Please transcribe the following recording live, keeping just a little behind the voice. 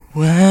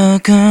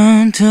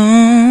Welcome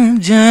to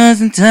Just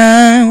in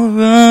Time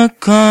with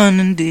Rockon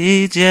and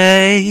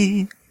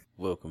DJ.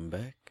 Welcome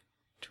back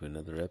to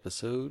another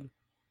episode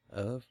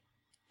of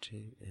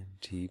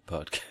JNT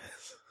Podcast.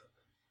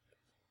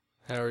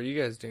 How are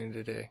you guys doing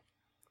today?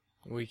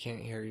 We can't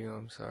hear you,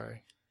 I'm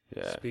sorry.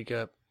 Yeah. Speak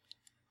up.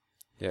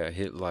 Yeah,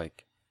 hit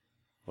like.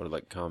 Or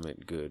like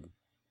comment good.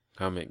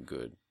 Comment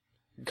good.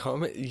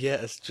 Comment,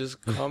 yes,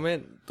 just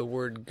comment the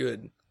word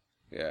good.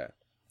 Yeah.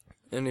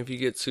 And if you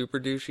get super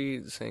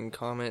douchey saying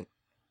comment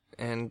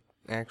and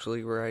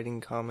actually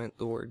writing comment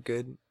the word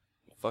good,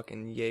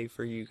 fucking yay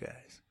for you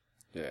guys.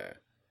 Yeah.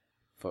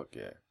 Fuck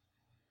yeah.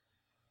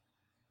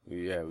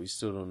 We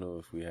still don't know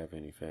if we have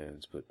any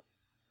fans, but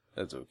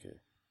that's okay.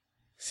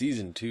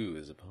 Season 2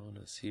 is upon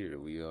us. Here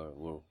we are.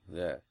 Well,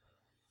 yeah.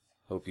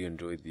 Hope you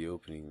enjoyed the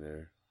opening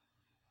there.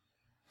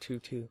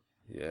 2-2.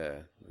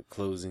 Yeah, the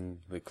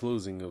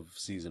closing of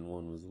season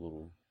 1 was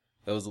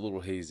a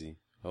little hazy.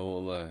 I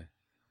won't lie.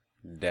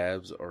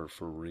 Dabs are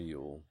for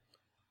real.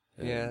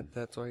 Yeah,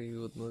 that's why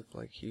you would look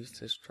like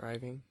Eustace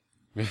driving.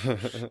 Dude,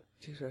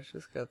 I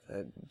just got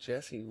that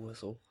Jesse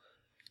whistle.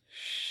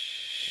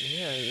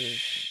 Yeah.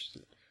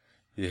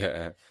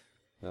 Yeah.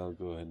 I'll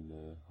go ahead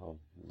and I'll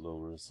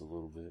lower us a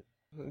little bit.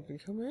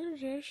 Come here,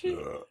 Jesse.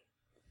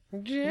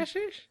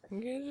 Jesse,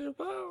 get the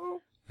ball.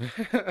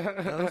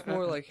 That was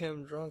more like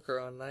him drunker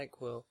on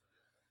NyQuil.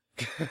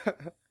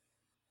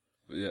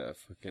 Yeah,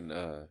 fucking,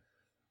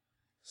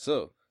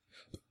 so,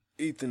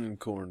 Ethan and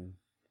Corn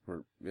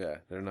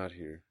they're not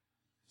here.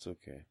 It's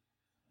okay.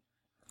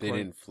 They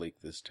didn't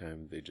flake this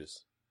time,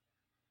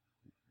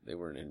 they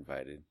weren't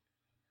invited.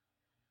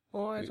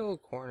 Well, I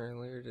told Corn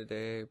earlier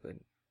today, but...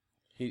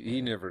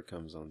 He never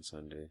comes on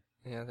Sunday.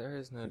 Yeah, there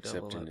is no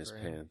except double in his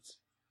pants.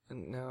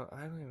 And no,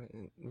 I don't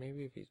even...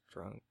 Maybe if he's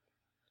drunk.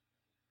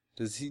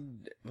 Does he,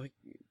 like...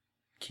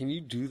 Can you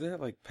do that?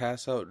 Like,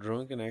 pass out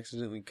drunk and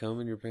accidentally cum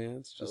in your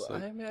pants? Just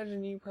I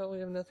imagine you probably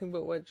have nothing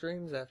but wet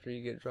dreams after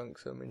you get drunk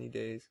so many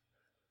days.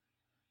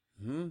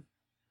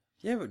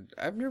 Yeah, but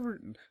I've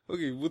never...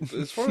 Okay,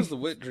 as far as the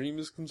wet dream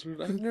is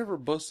concerned, I've never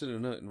busted a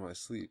nut in my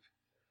sleep.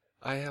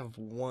 I have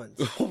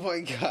once. Oh my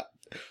god.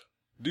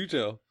 Do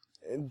tell.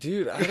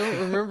 Dude, I don't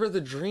remember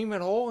the dream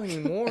at all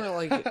anymore.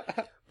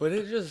 But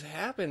it just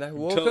happened. I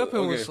woke up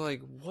and was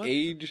like, what?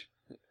 Age?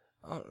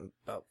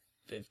 About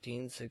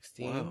 15,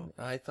 16. Wow.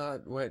 I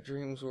thought wet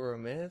dreams were a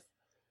myth.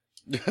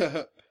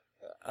 I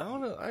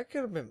don't know. I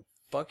could have been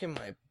fucking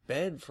my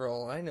bed for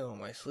all I know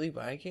in my sleep.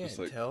 I can't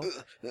tell.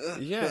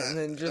 Yeah, and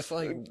then just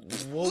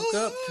woke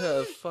up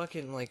to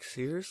fucking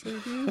seriously,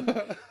 dude?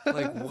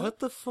 What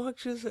the fuck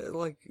just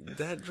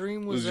that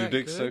dream was your that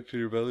dick good? stuck to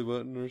your belly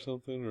button or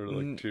something,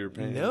 or to your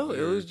pants? No,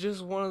 it was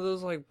just one of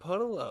those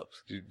puddle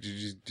ups.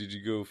 Did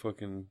you go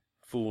fucking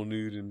full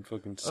nude and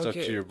fucking stuck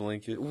to your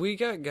blanket? We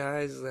got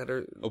guys that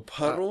are a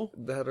puddle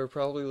that are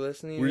probably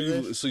listening. Were to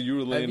you this. so you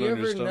were laying Have on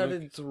you your ever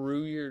stomach? nutted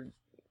through your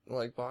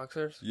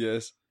boxers?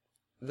 Yes.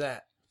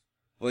 That.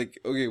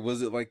 Okay,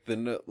 was it the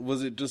nut?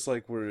 Was it just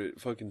where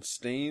it fucking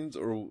stains,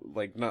 or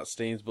not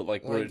stains, but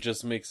where it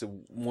just makes a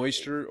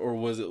moisture, or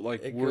was it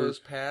it where goes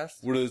past?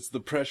 Where it's the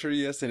pressure,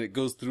 yes, and it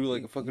goes through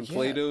a fucking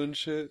Play-Doh and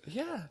shit?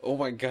 Yeah. Oh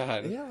my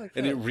god. Yeah, like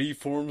and that. it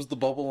reforms the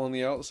bubble on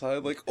the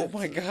outside, oh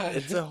my god.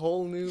 It's a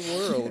whole new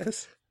world.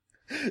 Yes.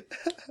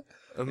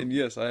 And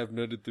yes, I have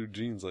nutted through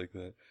jeans like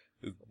that.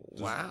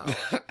 Wow.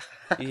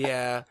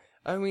 Yeah.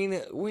 I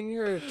mean, when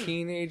you're a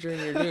teenager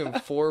and you're doing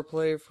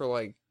foreplay for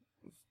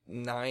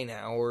 9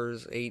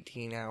 hours,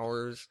 18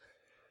 hours.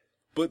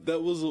 But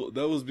that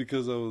was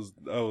because I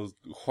was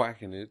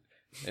whacking it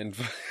and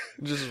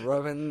just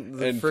rubbing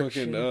the and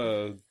friction.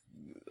 Fucking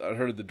I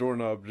heard the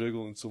doorknob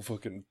jiggle, and so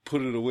fucking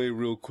put it away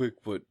real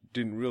quick, but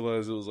didn't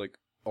realize it was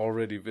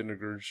already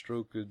vinegar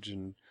strokage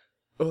and.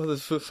 Oh,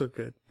 this feels so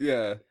good.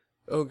 Yeah.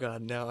 Oh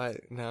god, now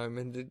I'm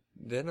into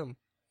denim.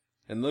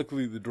 And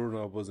luckily the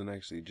doorknob wasn't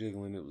actually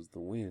jiggling, it was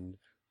the wind.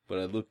 But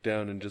I looked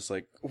down and just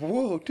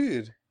whoa,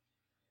 dude.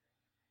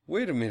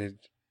 Wait a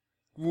minute.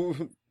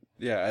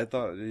 Yeah, I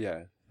thought,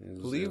 yeah.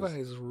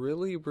 Levi's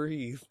really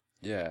breathe.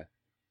 Yeah.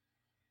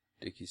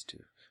 Dickies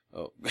too.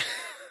 Oh.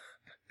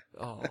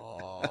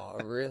 Oh,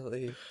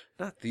 really?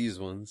 Not these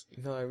ones.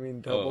 No, I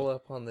mean double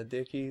up on the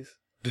Dickies.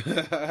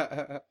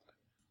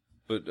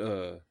 But,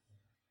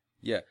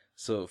 yeah,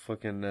 so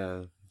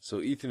fucking, so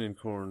Ethan and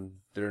Corn,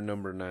 they're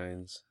number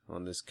 9s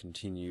on this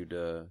continued,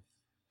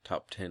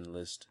 top 10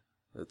 list.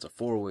 It's a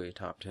 4-way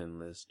top 10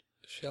 list.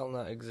 Shall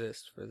not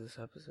exist for this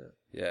episode.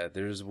 Yeah,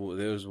 theirs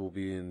will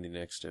be in the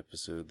next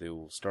episode. They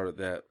will start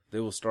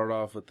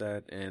off with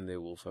that, and they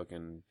will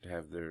fucking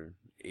have their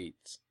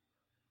 8s.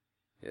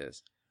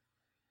 Yes.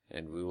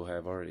 And we will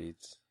have our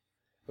 8s.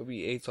 It'll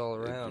be 8s all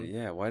around.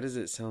 Yeah, why does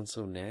it sound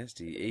so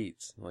nasty?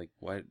 8s.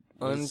 Why?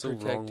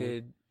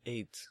 Unprotected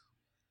 8s.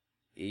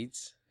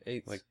 8s?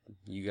 8s.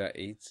 You got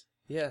 8s?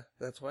 Yeah,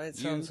 that's why it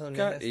sounds so nasty. You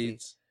got nasty.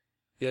 8s.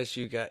 Yes,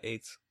 you got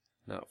 8s.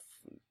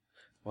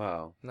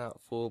 Wow.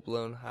 Not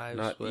full-blown hives.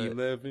 Not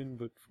 11,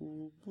 but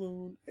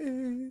full-blown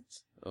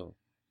 8s. Oh.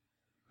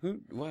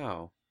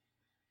 Wow.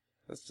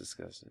 That's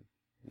disgusting.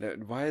 Now,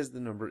 why is the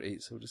number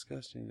 8 so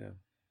disgusting now?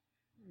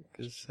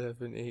 Because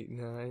 7, 8,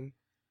 9.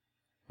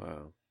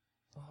 Wow.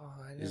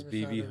 Oh, I never Is thought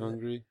BB of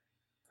hungry?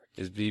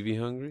 Is BB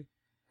hungry?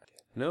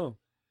 No,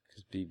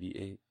 because BB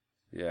 8.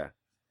 Yeah.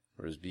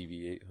 Or is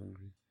BB 8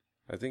 hungry?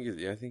 I think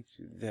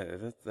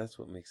that's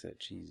what makes that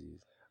cheesy.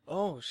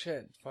 Oh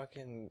shit!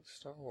 Fucking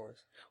Star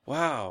Wars.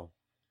 Wow.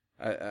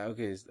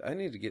 Okay, I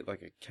need to get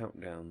like a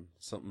countdown,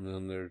 something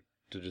on there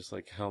to just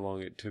like how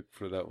long it took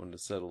for that one to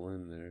settle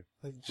in there.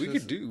 Like We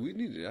need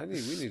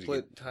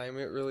to time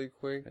it really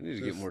quick. I need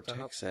to get more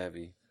tech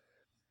savvy.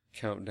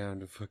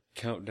 Countdown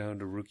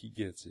to Rookie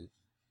Gets It.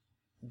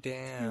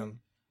 Damn,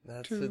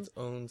 that's its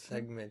own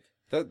segment.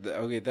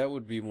 That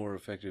would be more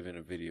effective in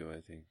a video,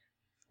 I think.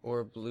 Or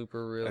a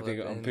blooper reel. I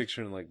think I'm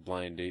picturing like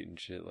Blind Date and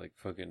shit, like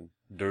fucking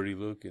dirty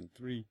look in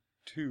 3,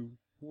 2,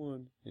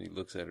 1, and he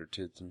looks at her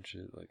tits and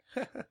shit, like,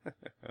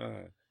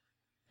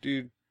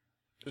 dude.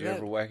 Did you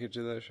ever whack it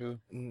to that show?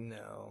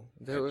 No,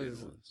 there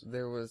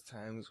was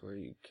times where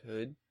you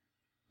could,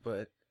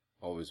 but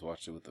always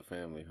watched it with the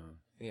family, huh?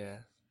 Yeah.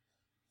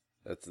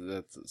 That's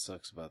what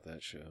sucks about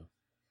that show.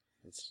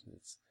 It's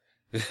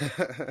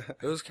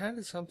It was kind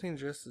of something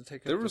just to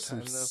take. There were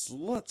some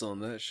sluts on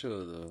that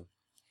show though.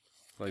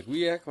 Like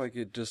we act like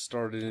it just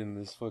started in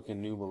this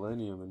fucking new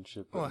millennium and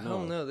shit. But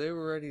hell no! They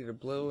were ready to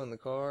blow in the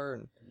car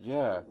and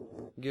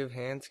give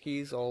hand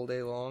skis all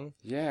day long.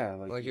 Yeah,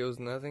 like it was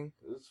nothing.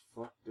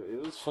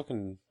 It was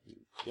fucking.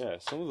 Yeah,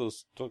 some of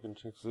those fucking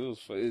chicks.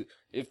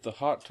 If the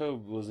hot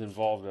tub was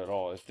involved at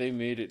all, if they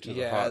made it to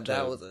the hot tub,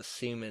 that was a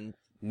semen.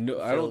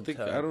 No, I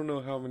don't know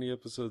how many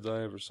episodes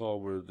I ever saw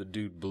where the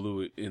dude blew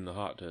it in the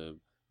hot tub.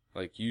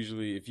 Like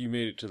usually, if you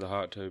made it to the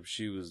hot tub,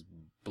 she was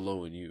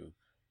blowing you.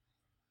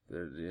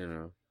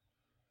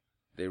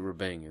 They were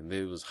banging.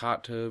 There was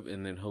hot tub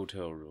and then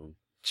hotel room.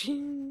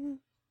 Ching.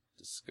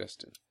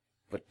 Disgusting.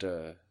 But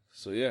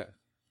so yeah.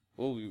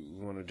 Well, we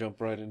want to jump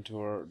right into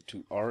our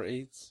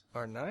 8s,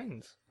 our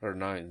 9s, our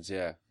 9s.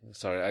 Yeah.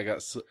 Sorry, I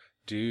got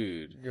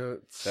dude.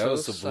 That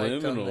was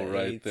subliminal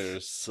right there.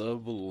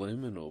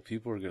 Subliminal.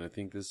 People are gonna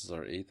think this is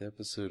our 8th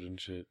episode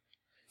and shit.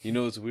 You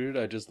know what's weird?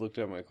 I just looked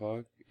at my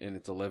clock and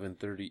it's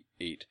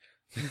 11:38.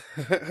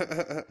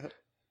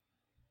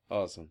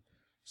 Awesome.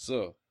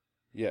 So,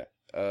 yeah.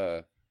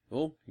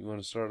 Well, you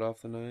want to start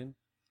off the 9?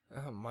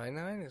 My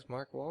 9 is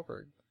Mark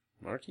Wahlberg.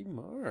 Marky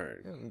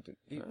Mark.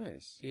 Yeah,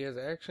 nice. He has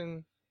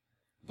action.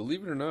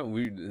 Believe it or not,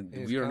 we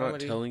are not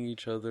telling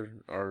each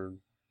other our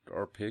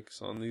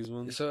picks on these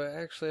ones. So it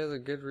actually has a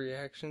good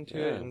reaction to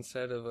it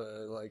instead of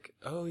a like,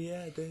 oh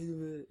yeah, like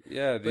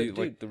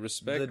the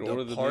respect the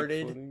or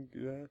Departed, the big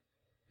footing.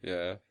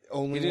 Yeah.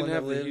 Only he didn't one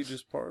have that the lives.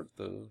 hugest part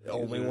though. The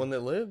only one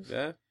that lives.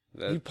 Yeah.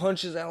 He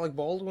punches Alec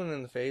Baldwin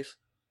in the face.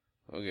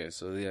 Okay,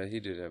 so yeah, he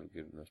did have a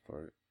good enough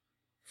part.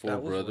 Four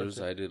Brothers,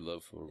 I did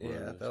love Four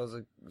Brothers. Yeah, that was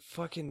a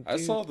fucking. Dude. I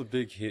saw the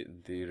big hit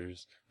in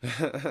theaters.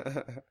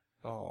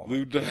 Oh,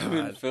 Lou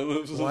Diamond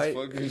Phillips was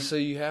fucking. So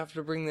you have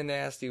to bring the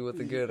nasty with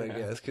the good, I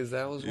guess, because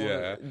that was one.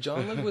 Of,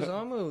 John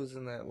Leguizamo was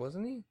in that,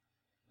 wasn't he?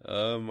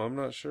 I'm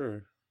not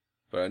sure,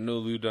 but I know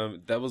Lou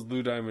Diamond. That was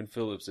Lou Diamond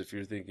Phillips. If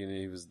you're thinking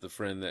he was the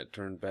friend that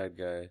turned bad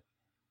guy,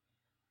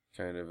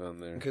 kind of on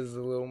there. Because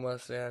the little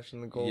mustache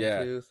and the gold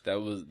tooth.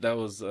 That was.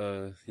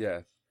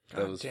 Yeah.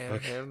 That was damn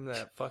fucking, him,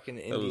 that fucking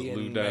Lou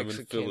Indian, Diamond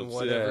Mexican, Phillips,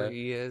 whatever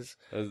he is.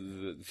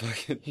 He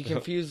Fucking,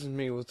 confuses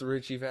me with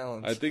Richie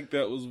Valens. I think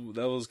that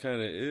was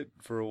kind of it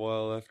for a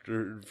while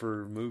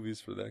for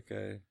movies for that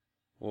guy.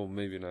 Well,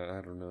 maybe not.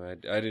 I don't know. I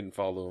didn't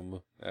follow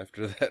him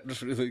after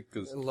that really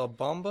because La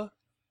Bamba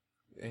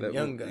and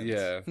Young Guns.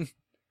 Yeah,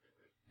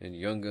 and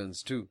Young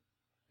Guns too.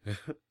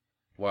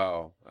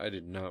 Wow, I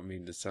did not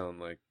mean to sound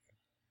like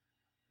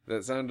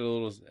that. Sounded a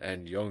little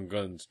and Young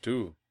Guns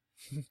too.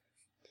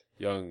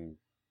 Young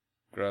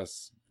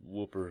grass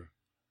whooper.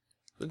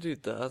 But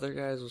dude, the other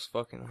guys was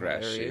fucking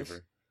grass hilarious.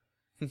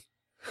 shaver.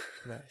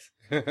 Nice.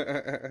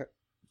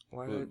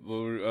 What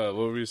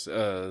were we?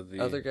 The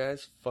other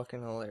guys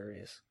fucking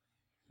hilarious.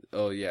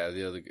 Oh yeah,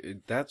 the other.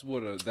 That's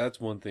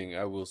one thing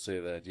I will say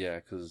that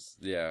because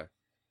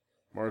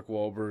Mark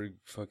Wahlberg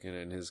fucking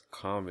and his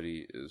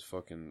comedy is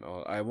fucking.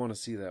 I want to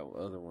see that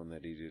other one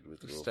that he did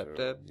with Will Ferrell.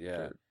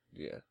 Stepdad.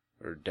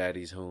 Or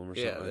Daddy's Home or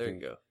something. Yeah, there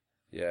you go.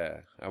 Yeah,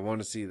 I want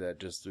to see that.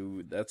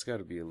 That's got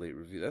to be a late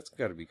review. That's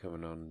got to be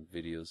coming on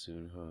video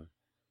soon, huh?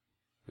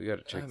 We got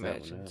to check that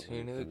one out.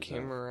 You know, it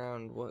came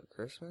around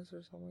Christmas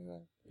or something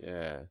like that.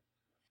 Yeah,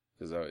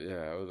 because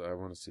I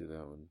want to see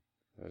that one.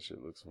 That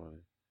shit looks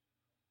funny.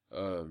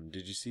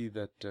 Did you see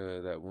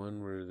that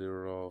one where they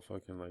were all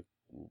fucking like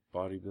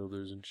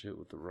bodybuilders and shit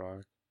with The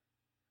Rock,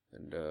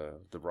 and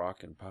The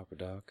Rock and Papa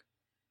Doc?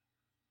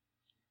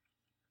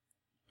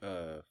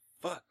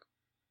 Fuck.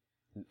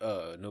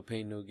 No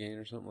Pain, No Gain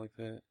or something like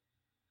that?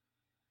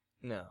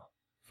 No.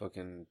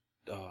 Fucking,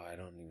 I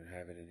don't even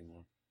have it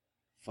anymore.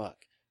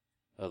 Fuck.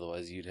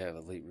 Otherwise you'd have a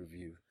late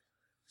review.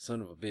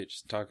 Son of a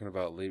bitch, talking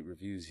about late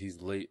reviews,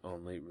 he's late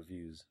on late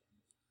reviews.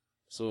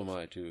 So am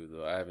I too,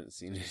 though. I haven't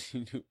seen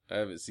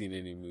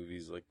any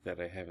movies like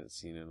that I haven't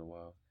seen in a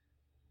while.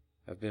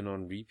 I've been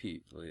on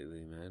repeat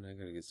lately, man. I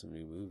gotta get some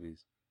new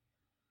movies.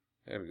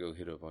 I gotta go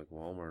hit up like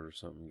Walmart or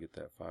something and get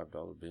that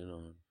 $5 bin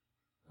on.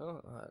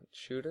 Oh,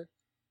 Shooter?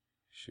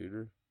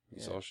 Shooter?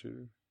 You saw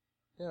Shooter?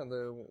 Yeah,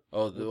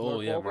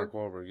 Mark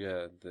Wahlberg,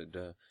 yeah.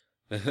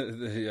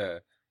 Yeah.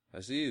 I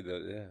see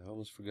that, yeah, I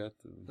almost forgot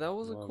that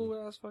was a cool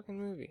ass fucking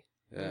movie.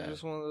 Yeah. It was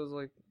just one of those,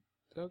 like,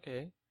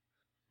 okay.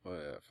 Oh,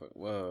 yeah,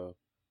 well,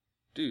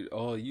 dude,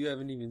 you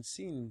haven't even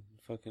seen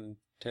fucking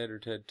Ted or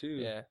Ted 2.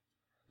 Yeah.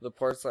 The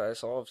parts that I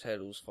saw of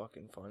Ted was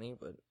fucking funny,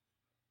 but...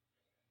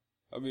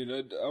 I mean,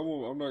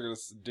 I'm not gonna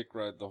dick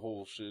ride the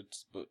whole shit,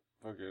 but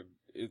fucking,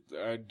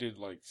 I did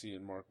like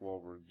seeing Mark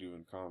Wahlberg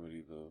doing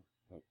comedy, though.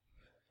 Like,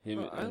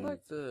 I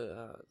like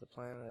the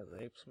Planet of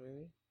the Apes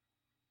movie.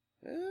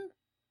 Yeah.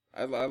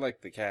 I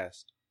like the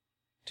cast.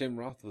 Tim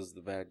Roth was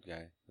the bad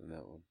guy in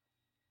that one.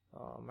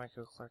 Oh,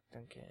 Michael Clark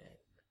Duncan.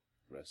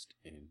 Rest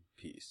in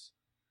peace.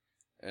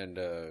 And,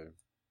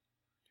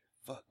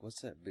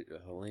 what's that bit?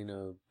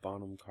 Helena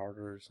Bonham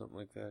Carter or something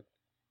like that?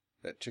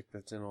 That chick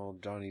that's in all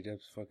Johnny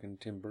Depp's fucking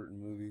Tim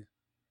Burton movies.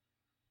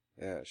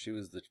 Yeah, she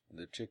was the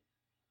chick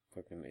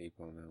fucking ape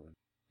on that one.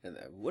 And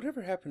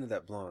whatever happened to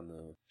that blonde,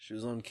 though? She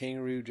was on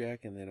Kangaroo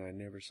Jack, and then I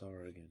never saw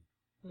her again.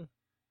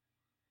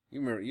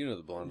 You know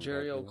the blonde.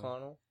 Jerry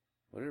O'Connell?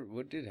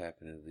 What did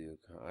happen to the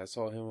O'Connell? I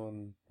saw him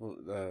on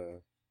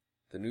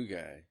the new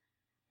guy,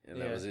 and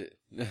that was it.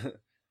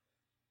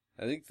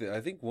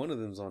 I think one of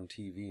them's on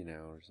TV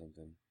now or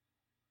something,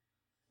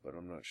 but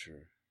I'm not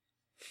sure.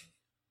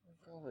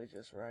 Probably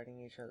just riding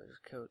each other's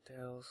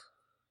coattails.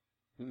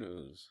 Who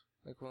knows?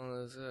 Like one of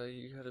those,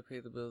 you gotta pay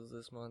the bills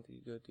this month,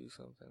 you go do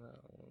something I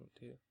don't want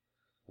to.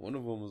 One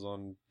of them was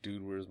on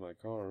Dude, Where's My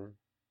Car?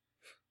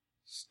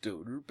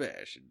 Stoner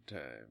bashing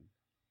time.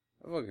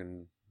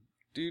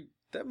 Dude,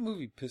 that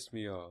movie pissed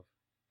me off.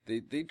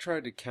 They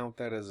tried to count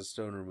that as a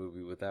stoner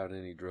movie without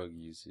any drug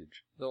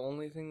usage. The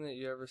only thing that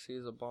you ever see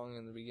is a bong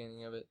in the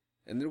beginning of it.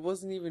 And there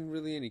wasn't even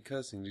really any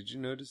cussing. Did you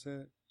notice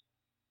that?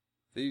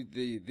 They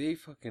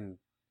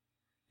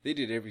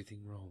did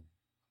everything wrong.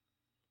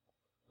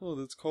 Oh,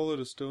 let's call it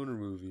a stoner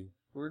movie.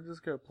 We're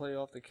just gonna play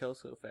off the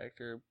Kelso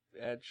factor,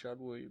 add Sean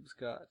William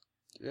Scott.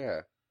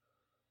 Yeah.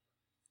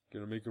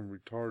 Gonna make them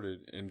retarded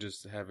and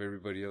just have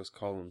everybody else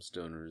call them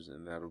stoners,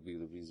 and that'll be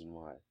the reason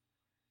why.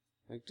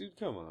 Like, dude,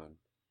 come on.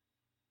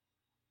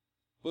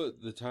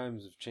 But the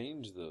times have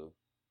changed, though,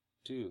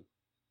 too.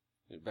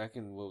 Back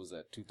in, what was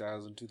that,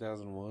 2000,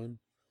 2001?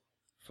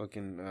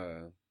 Fucking,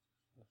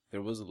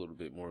 there was a little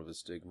bit more of a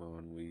stigma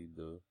on weed,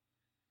 though.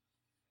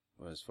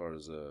 As far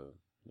as,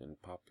 in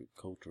pop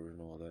culture and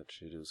all that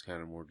shit, it was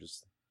kind of more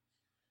just...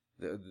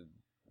 The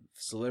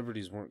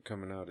celebrities weren't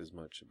coming out as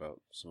much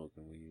about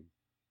smoking weed.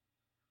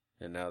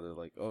 And now they're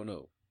like, oh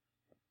no,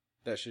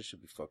 that shit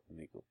should be fucking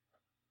legal.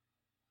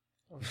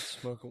 I'm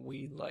smoking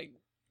weed, like,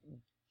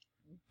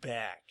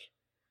 back.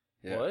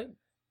 Yeah. What?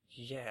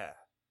 Yeah.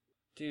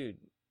 Dude,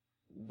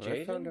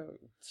 Jaden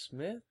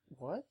Smith?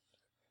 What?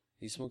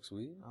 He smokes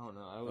weed? Oh,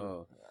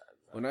 no.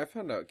 When I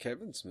found out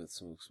Kevin Smith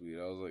smokes weed,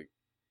 I was like,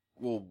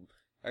 well,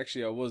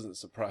 actually I wasn't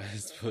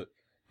surprised, but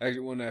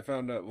actually when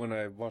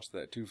I watched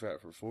that Too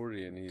Fat for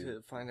 40 and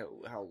to find out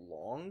how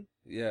long?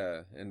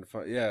 Yeah, and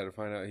to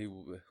find out he,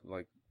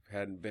 like,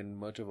 hadn't been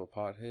much of a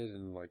pothead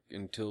and like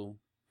until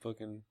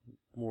fucking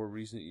more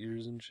recent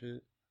years and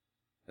shit.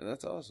 And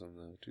that's awesome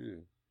though,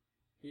 too.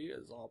 He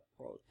is a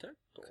protector.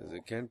 Because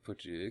it can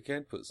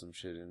put some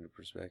shit into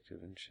perspective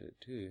and shit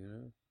too, you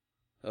know?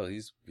 Oh,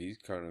 he's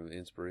kind of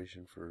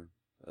inspiration for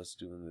us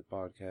doing the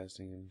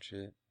podcasting and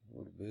shit a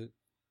little bit.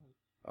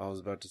 I was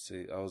about to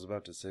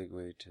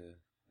segue to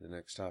the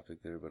next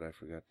topic there, but I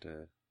forgot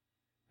to.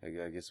 I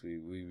guess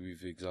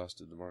we've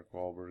exhausted the Mark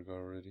Wahlberg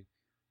already.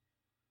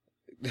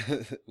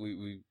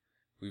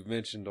 We've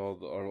mentioned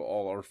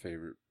all our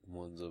favorite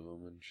ones of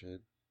them and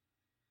shit.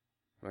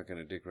 I'm not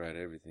gonna dick ride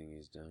everything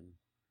he's done.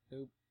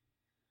 Nope.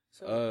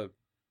 So,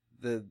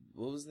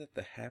 what was that?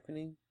 The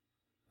Happening?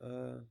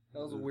 That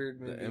was a weird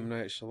movie. The M.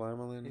 Night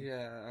Shyamalan?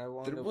 Yeah, I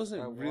watched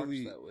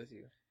that with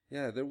you.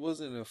 Yeah, there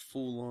wasn't a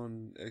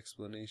full-on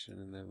explanation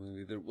in that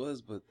movie. There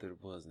was, but there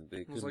wasn't.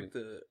 It was like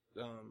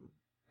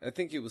I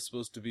think it was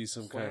supposed to be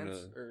some kind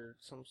of...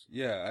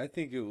 Yeah, I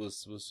think it was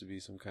supposed to be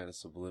some kind of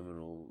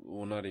subliminal...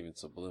 Well, not even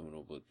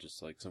subliminal, but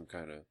just like some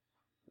kind of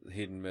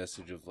hidden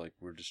message of like,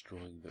 we're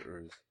destroying the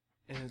Earth.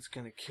 And it's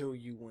gonna kill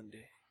you one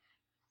day.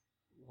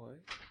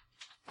 What?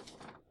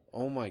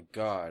 Oh my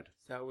god.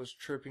 That was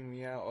tripping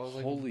me out. I was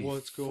like, holy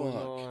what's going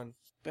on?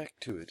 Back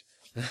to it.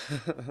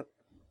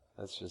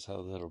 That's just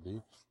how that'll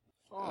be.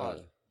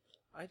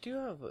 I do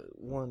have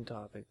one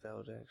topic that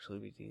would actually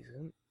be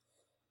decent.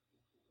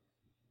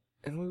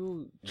 And we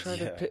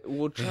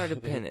will try to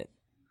pin it.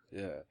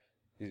 Yeah.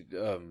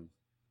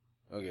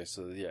 Okay,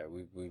 so yeah,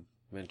 we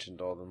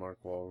mentioned all the Mark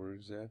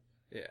Wahlbergs, yeah?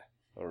 Yeah.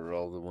 Or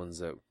all the ones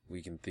that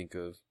we can think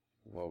of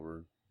while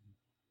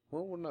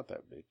we're not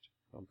that baked.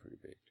 I'm pretty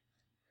baked.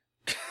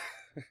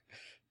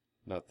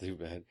 Not too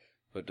bad.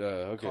 But,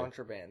 okay.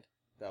 Contraband.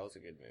 That was a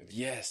good movie.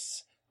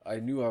 Yes! I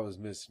knew I was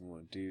missing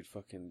one, dude.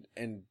 Fucking,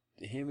 and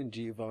him and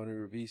Giovanni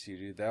Ribisi,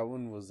 dude, that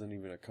one wasn't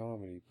even a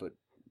comedy, but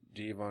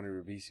Giovanni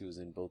Ribisi was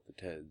in both the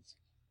Teds.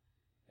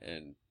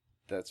 And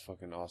that's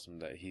fucking awesome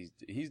that he's.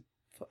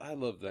 I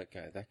love that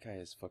guy. That guy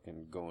is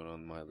fucking going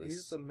on my list.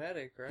 He's the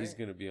medic, right? He's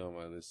gonna be on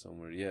my list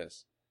somewhere.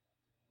 Yes,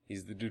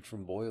 he's the dude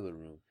from Boiler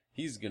Room.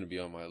 He's gonna be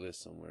on my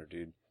list somewhere,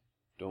 dude.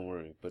 Don't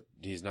worry. But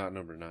he's not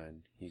number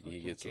 9.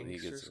 He gets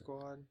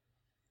Squad.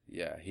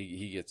 Yeah,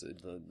 he gets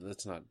it.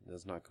 Let's not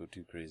go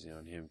too crazy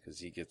on him because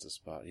he gets a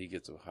spot. He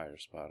gets a higher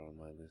spot on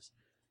my list.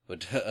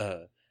 But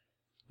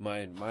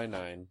my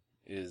 9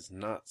 is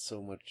not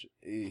so much.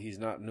 He's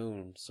not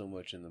known so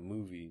much in the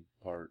movie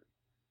part.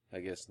 I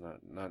guess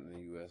not in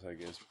the U.S. I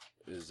guess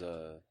is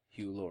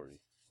Hugh Laurie.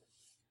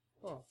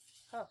 Oh,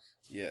 House.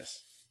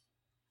 Yes,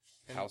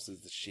 and House is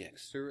the shit.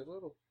 Stuart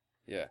Little.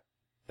 Yeah,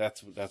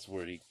 that's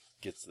where he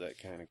gets that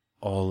kind of.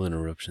 All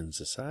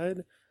interruptions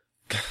aside,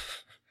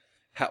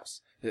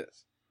 House.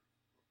 Yes.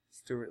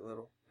 Stuart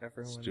Little.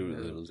 Everyone Stuart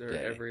knows, Little's or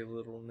day. every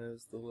little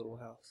knows the Little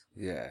House.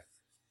 Yeah.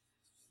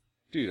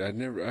 Dude,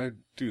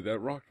 that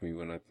rocked me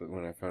when I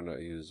found out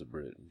he was a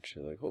Brit and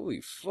shit. Like,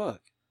 holy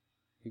fuck.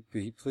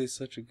 He plays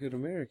such a good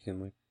American,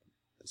 like,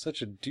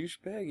 such a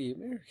douchebaggy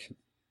American.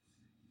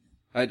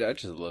 I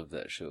just love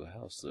that show,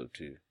 House, though,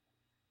 too.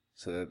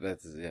 So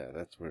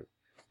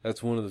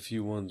that's one of the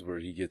few ones where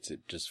he gets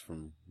it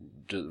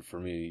for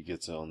me, he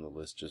gets it on the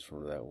list just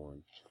from that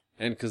one.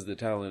 And because the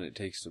talent it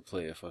takes to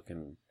play a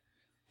fucking,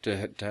 to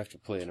have to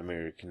play an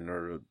American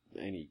or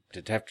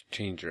to have to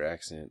change your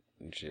accent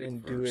and shit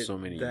and for do it so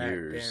many that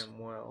years. Damn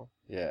well.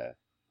 Yeah.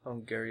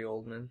 Gary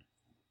Oldman.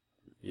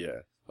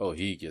 Yeah. Oh,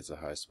 he gets a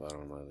high spot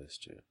on my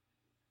list too.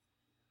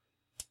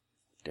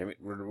 Damn it,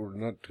 we're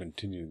not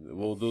continuing.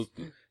 Well, those,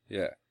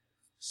 yeah.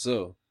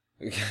 So,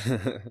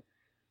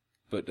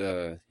 but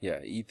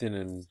yeah, Ethan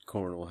and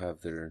Corn will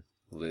have their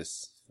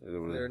lists.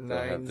 They'll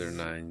have their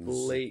 9s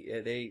late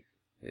at 8.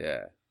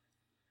 Yeah.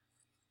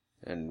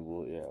 And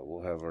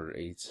we'll have our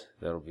 8s.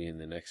 That'll be in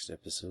the next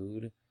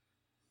episode.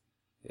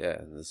 Yeah,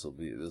 and this'll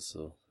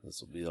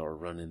be our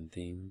running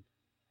theme.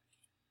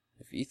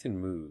 If Ethan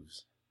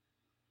moves,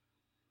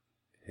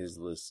 his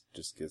list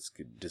just gets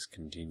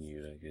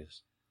discontinued, I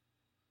guess.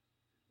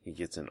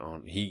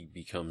 He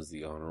becomes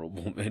the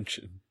honorable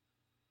mention.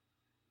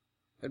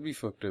 That'd be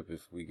fucked up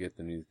if we get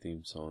the new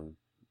theme song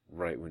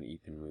right when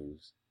Ethan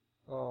moves.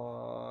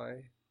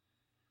 Aww.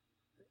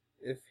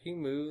 If he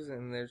moves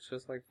and there's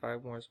just like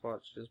 5 more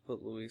spots, just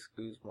put Luis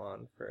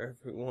Guzman for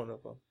every one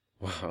of them.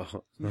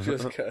 Wow.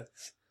 Just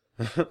cuz.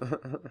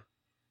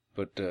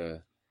 But,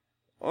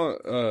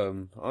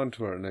 on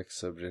to our next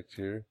subject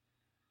here.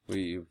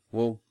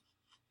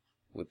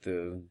 With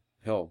the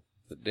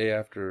day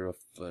after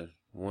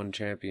one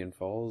champion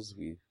falls,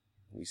 we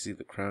see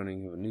the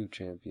crowning of a new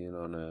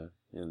champion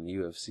in the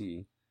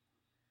UFC.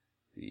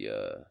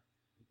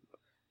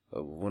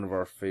 One of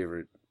our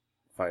favorite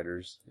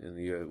fighters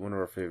one of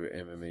our favorite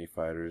MMA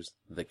fighters,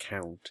 the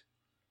Count,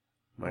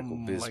 Michael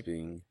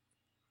Bisping.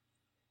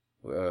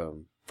 Where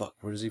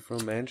is he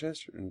from?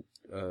 Manchester?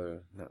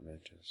 Not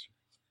Manchester.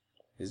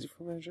 Is he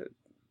from Manchester?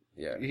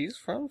 Yeah. He's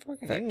from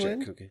fucking Fact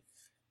England. check, okay.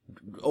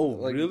 Oh,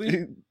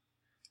 really?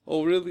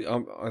 Oh, really?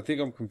 I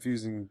think I'm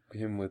confusing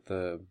him with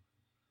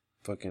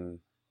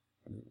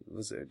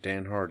what's it?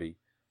 Dan Hardy.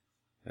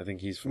 I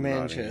think he's from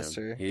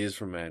Manchester. Nottingham. He is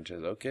from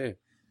Manchester. Okay.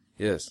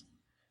 Yes.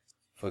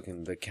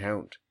 Fucking the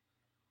Count.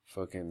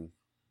 Fucking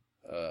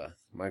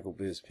Michael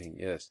Bisping.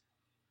 Yes.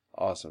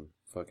 Awesome.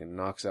 Fucking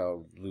knocks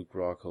out Luke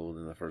Rockhold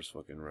in the first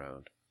fucking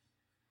round.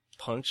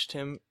 Punched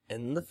him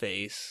in the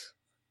face.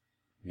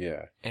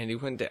 Yeah. And he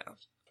went down.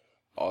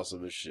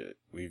 Awesome as shit.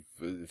 We've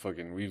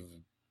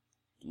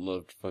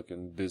loved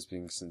fucking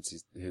Bisping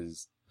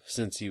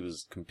since he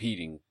was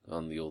competing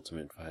on The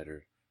Ultimate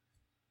Fighter.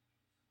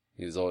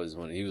 He was always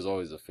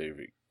a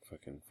favorite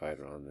fucking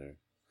fighter on there.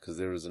 Cause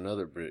there was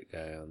another Brit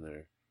guy on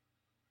there.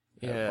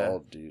 Yeah. That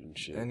bald dude and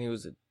shit. And he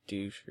was a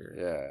doucher.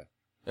 Yeah.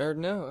 Or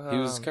no, he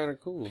was kind of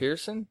cool.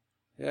 Pearson?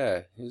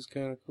 Yeah, he was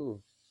kind of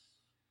cool.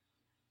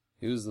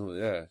 He was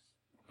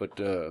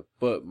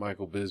but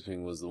Michael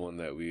Bisping was the one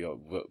that we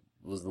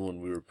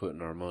were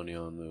putting our money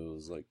on. Though it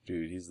was like,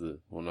 dude,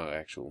 not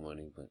actual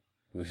money, but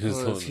he's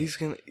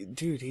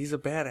a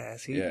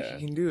badass. He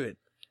can do it.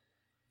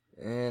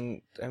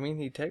 And I mean,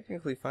 he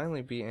technically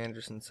finally beat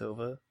Anderson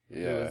Silva.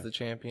 Yeah, who was the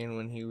champion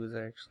when he was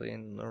actually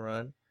in the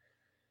run.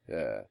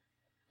 Yeah.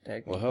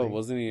 Technically. Well, hell,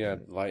 wasn't he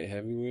at light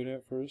heavyweight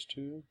at first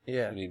too?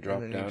 Yeah. And he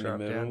dropped down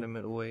to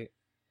middleweight.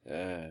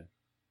 Yeah.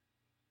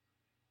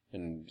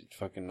 And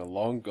fucking a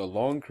long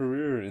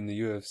career in the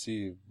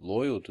UFC,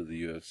 loyal to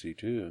the UFC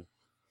too.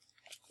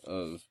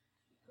 Of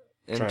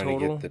trying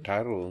to get the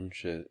title and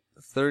shit.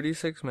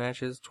 36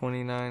 matches,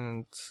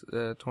 29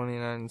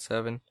 and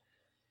 7.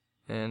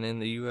 And in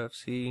the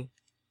UFC,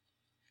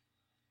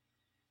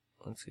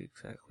 let's see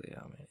exactly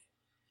how many.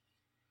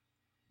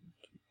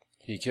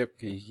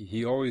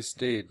 He always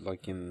stayed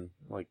in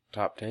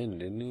top 10,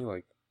 didn't he?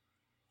 Like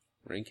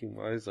ranking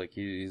wise,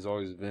 he's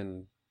always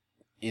been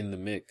in the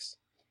mix.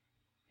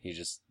 He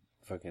just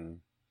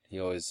he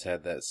always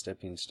had that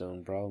stepping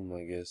stone problem,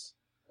 I guess.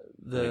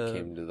 When it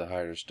came to the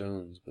higher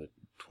stones, but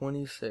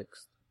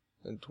 26th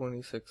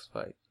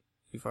fight,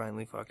 he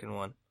finally fucking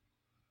won.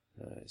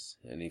 Nice.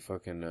 And he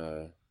fucking,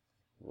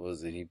 what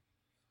was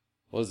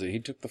it? He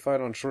took the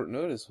fight on short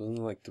notice. Wasn't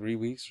it like 3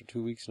 weeks or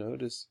 2 weeks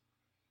notice?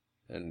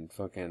 And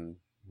fucking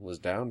was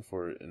down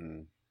for it.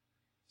 And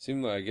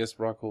seemed like, I guess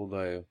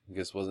Rockhold,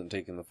 wasn't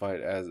taking the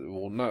fight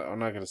I'm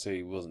not gonna say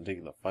he wasn't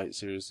taking the fight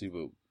seriously,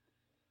 but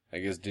I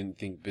guess didn't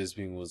think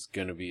Bisping was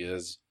gonna be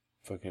as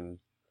fucking,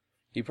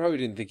 he probably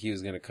didn't think he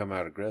was gonna come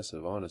out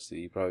aggressive, honestly.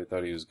 He probably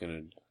thought he was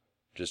gonna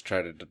just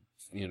try to,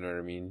 you know what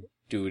I mean?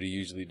 Do what he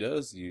usually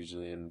does,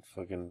 and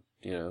fucking,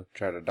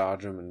 try to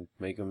dodge him and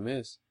make him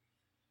miss.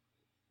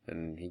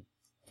 And he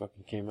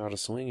fucking came out a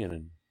swinging,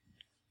 and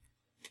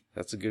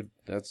that's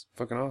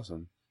fucking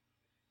awesome.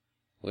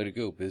 Way to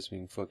go,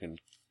 Bisping. Fucking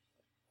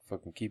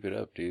keep it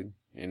up, dude.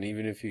 And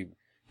even if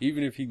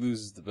he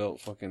loses the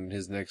belt, fucking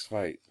his next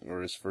fight,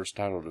 or his first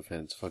title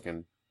defense,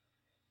 fucking,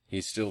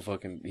 he's still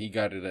fucking, he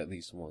got it at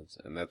least once,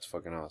 and that's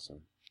fucking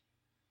awesome.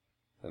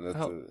 And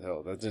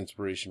that's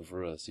inspiration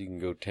for us. You can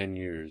go 10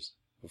 years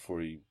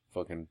before you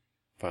fucking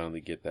finally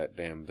get that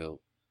damn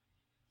belt.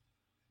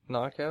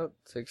 Knockout,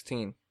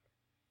 16.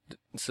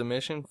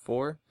 Submission,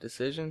 4.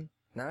 Decision,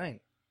 9.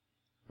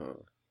 Huh.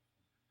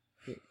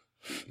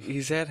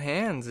 He's had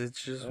hands.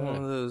 It's just one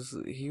of those,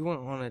 he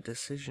went on a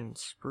decision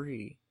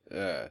spree.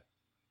 Yeah.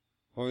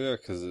 Oh yeah,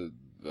 because,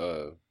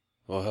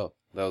 well hell,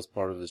 that was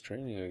part of his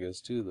training, I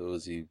guess, too, though,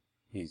 is he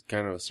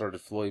kind of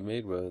started Floyd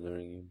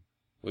Mayweathering,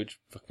 which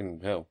fucking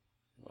hell.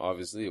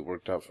 Obviously, it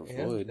worked out for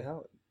Floyd.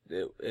 Now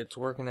it's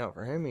working out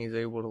for him. He's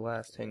able to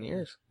last 10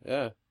 years.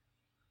 Yeah.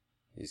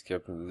 He's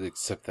kept him,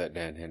 except that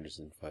Dan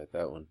Henderson fight.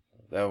 That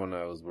one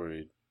I was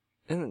worried.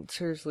 And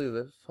seriously,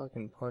 the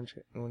fucking punch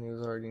when he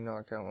was already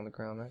knocked out on the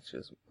ground, that's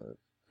just,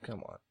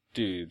 come on.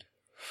 Dude.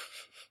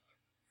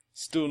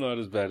 Still not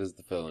as bad as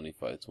the felony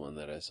fights one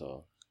that I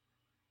saw.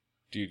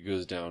 Dude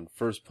goes down,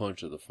 first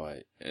punch of the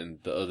fight, and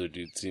the other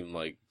dude seemed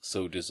like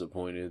so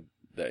disappointed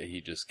that he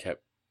just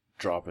kept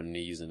dropping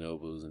knees and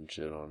elbows and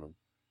shit on him.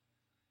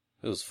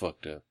 It was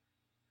fucked up.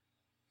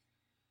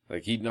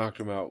 Like, he knocked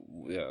him out,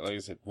 yeah, like I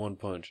said, one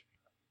punch,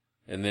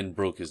 and then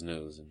broke his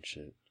nose and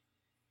shit.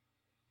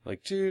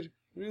 Like, dude,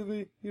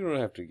 really? You don't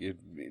have to get,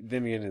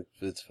 then again,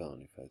 it's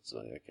felony fights, so,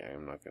 okay,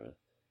 I'm not gonna,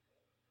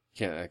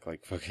 can't act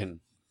like fucking,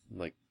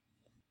 like,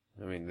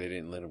 I mean, they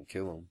didn't let him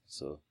kill him,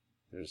 so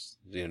there's,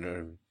 you know what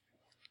I mean?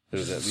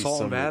 There's at least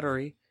assault and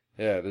battery.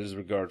 Yeah, there's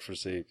regard for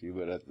safety,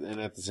 but at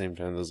the same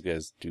time, those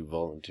guys do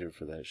volunteer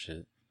for that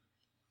shit.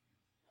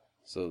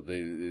 So they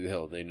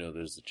know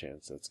there's a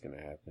chance that's gonna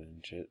happen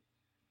and shit.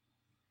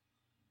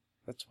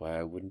 That's why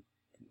I wouldn't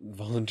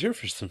volunteer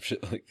for some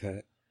shit like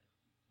that.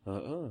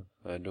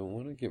 I don't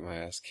want to get my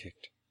ass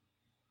kicked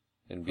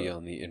and be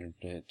on the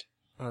internet.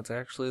 Oh, it's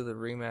actually the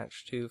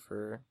rematch too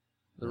for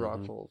the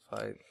Rockhold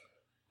fight.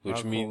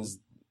 Which means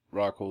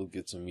Rockhold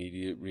gets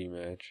immediate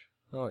rematch.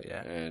 Oh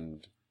yeah.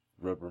 And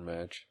rubber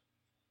match.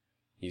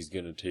 He's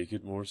gonna take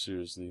it more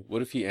seriously.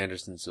 What if he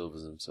Anderson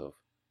Silva's himself?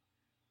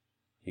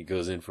 He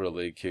goes in for a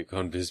leg kick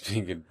on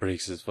Bisping and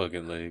breaks his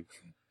fucking leg.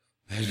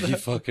 That'd be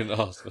fucking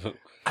awesome.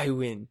 I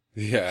win.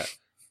 Yeah.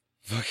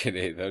 Fucking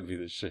A, that'd be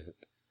the shit.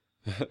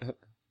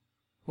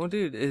 Well,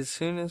 dude, as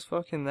soon as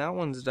fucking that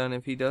one's done,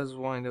 if he does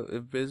wind up,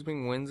 if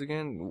Bisping wins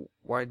again,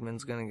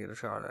 Weidman's gonna get a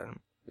shot at him.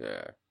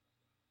 Yeah.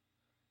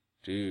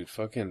 Dude,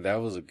 fucking,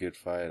 that was a good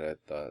fight, I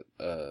thought.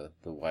 The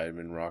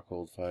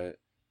Weidman-Rockhold fight.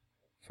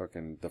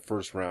 Fucking, the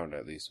first round,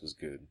 at least, was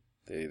good.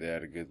 They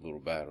had a good little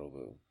battle,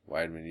 but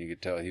Weidman, you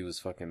could tell he was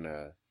fucking,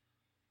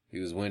 he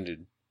was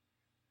winded.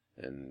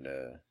 And,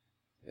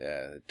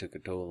 yeah, it took a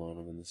toll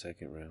on him in the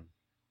second round.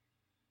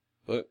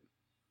 But,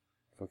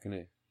 fucking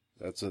A.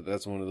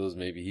 That's one of those,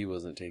 maybe he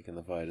wasn't taking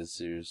the fight as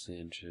seriously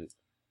and shit.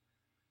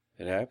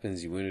 It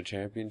happens, you win a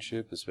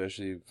championship,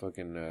 especially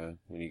fucking,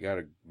 when you got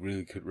a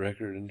really good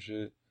record and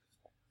shit.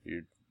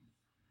 You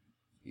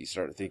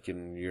start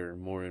thinking you're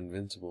more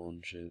invincible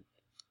and shit.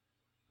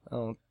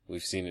 Oh.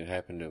 We've seen it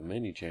happen to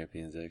many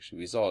champions, actually.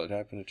 We saw it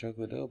happen to Chuck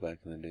Liddell back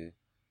in the day.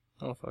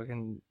 Oh,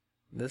 fucking,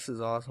 this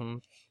is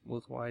awesome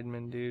with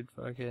Weidman, dude.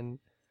 Fucking,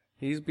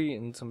 he's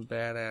beating some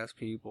badass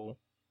people.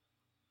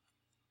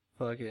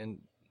 Fucking,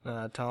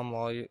 Tom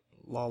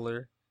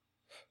Lawler.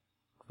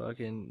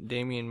 Fucking,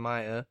 Damian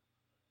Maia.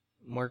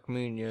 Mark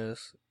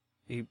Munoz.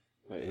 Wait,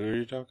 who are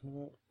you talking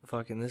about?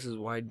 Fucking, this is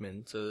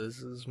Weidman, so this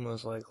is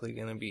most likely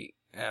gonna be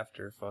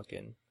after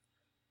fucking...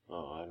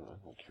 Oh, I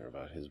don't care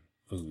about his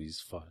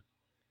movies. Fuck.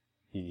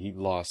 He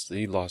lost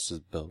his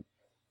belt.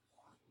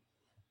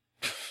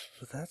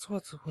 But that's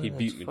what's... He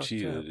beat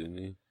Machida, didn't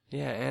he?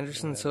 Yeah,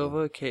 Anderson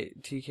Silva,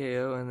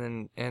 TKO, and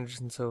then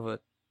Anderson Silva,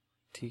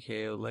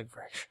 TKO leg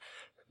fracture.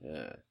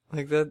 Yeah.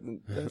 Like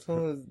that's one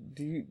of those,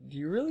 do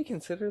you really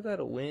consider that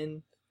a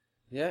win?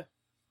 Yeah.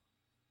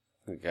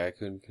 The guy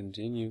couldn't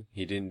continue.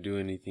 He didn't do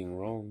anything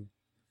wrong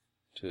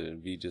to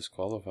be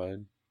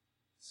disqualified.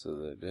 So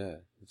that, yeah.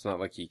 It's not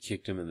like he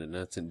kicked him in the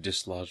nuts and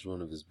dislodged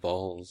one of his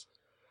balls.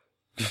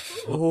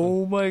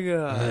 Oh my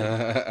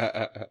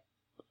god.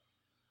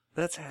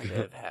 That's had to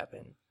have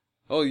happened.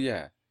 Oh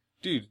yeah.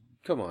 Dude,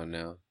 come on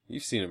now.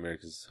 You've seen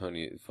America's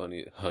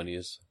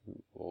Honeyest.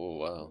 Oh,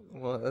 wow.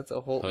 Well, that's a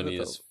whole...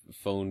 Honeyest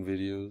phone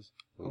videos.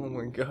 Oh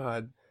my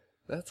god.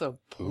 That's a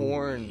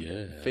porn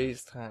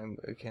FaceTime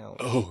account.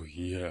 Oh,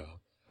 yeah.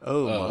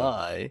 Oh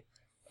my.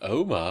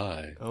 Oh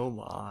my. Oh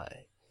my.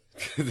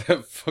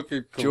 That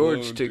fucking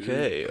cologne, George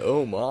Takei,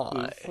 oh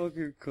my. The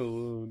fucking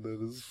cologne,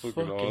 that is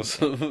fucking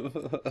awesome.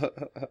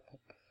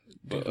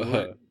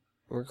 Dude,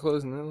 we're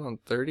closing in on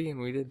 30 and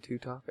we did 2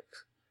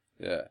 topics.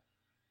 Yeah.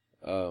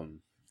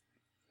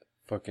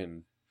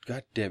 Fucking,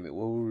 god damn it,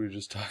 what were we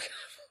just talking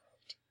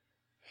about?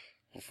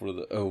 Before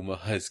the oh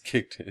my's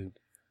kicked in.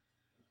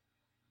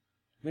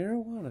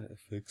 Marijuana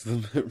affects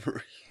the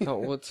memory. Oh,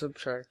 we'll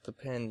subtract the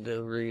pen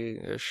to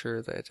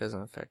reassure that it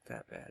doesn't affect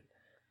that bad.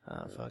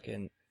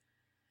 Fucking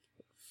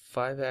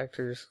 5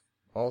 actors,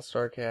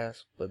 all-star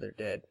cast, but they're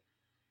dead.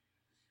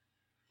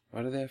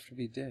 Why do they have to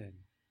be dead?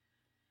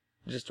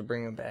 Just to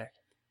bring them back.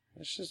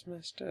 That's just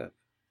messed up.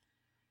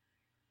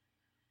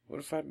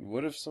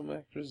 What if some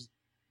actors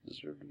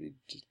deserve to be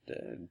just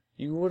dead?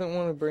 You wouldn't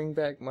want to bring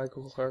back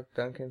Michael Clark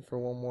Duncan for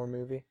one more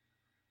movie?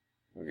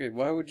 Okay,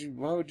 why would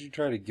you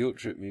try to guilt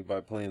trip me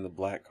by playing the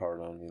black card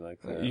on me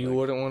like that? You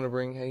wouldn't want to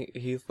bring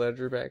Heath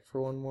Ledger back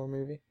for one more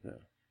movie? No.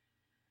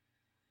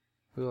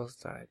 Who else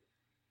died?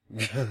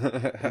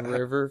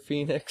 River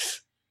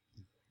Phoenix?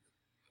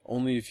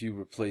 Only if you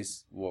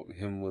replace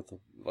him with,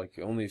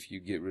 only if you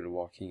get rid of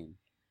Joaquin.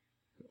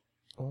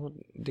 Well,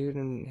 dude,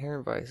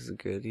 Inherent Vice is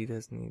good. He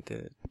doesn't need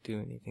to do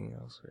anything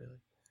else,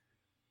 really.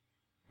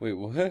 Wait,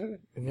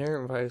 what?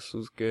 Inherent Vice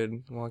was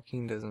good.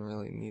 Joaquin doesn't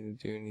really need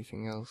to do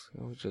anything else.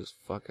 He'll just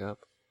fuck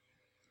up.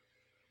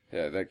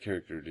 Yeah, that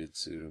character did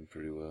suit him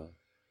pretty well.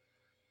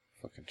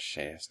 Fucking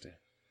Shasta.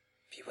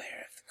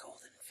 Beware of the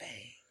Golden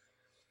Fang.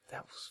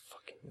 That was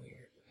fucking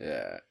weird.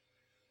 Yeah.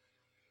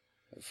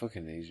 That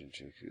fucking Asian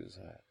chick, she was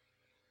hot.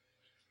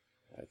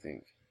 I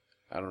think.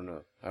 I don't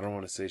know. I don't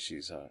want to say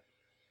she's hot.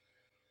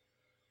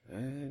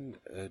 And,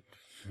 I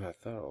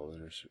thought all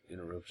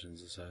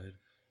interruptions aside.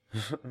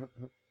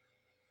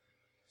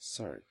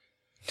 Sorry.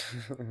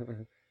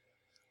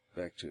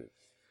 Back to it.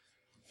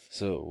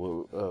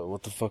 So,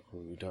 what the fuck were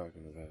we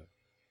talking about?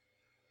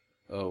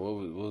 Oh,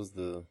 what was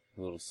the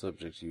little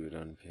subject you had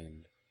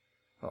unpinned?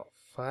 Oh,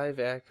 5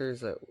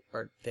 actors that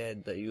are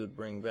dead that you would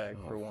bring back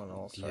for one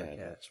all-star cast.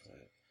 That's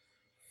right.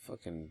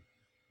 Fucking...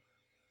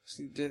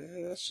 See,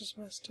 that's just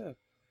messed up.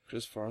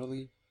 Chris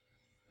Farley?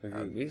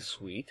 That'd be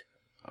sweet.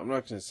 I'm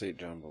not gonna say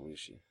John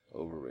Belushi.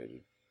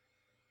 Overrated.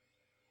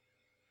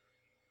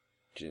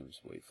 Jim's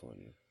way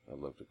funnier. I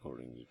loved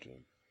According to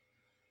Jim.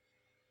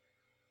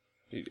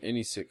 Dude,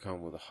 any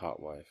sitcom with a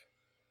hot wife.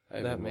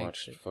 I even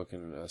watched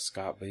fucking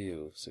Scott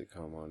Baio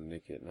sitcom on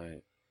Nick at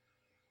Night.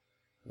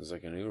 It was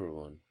like a newer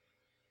one.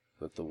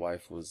 But the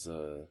wife was,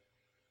 fuck,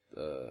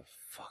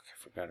 I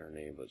forgot her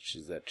name, but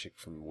she's that chick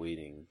from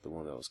Waiting, the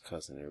one that was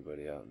cussing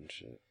everybody out and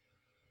shit.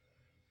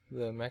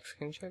 The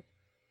Mexican chick?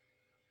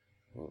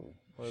 Well,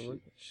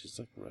 she's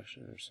like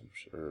Russian or some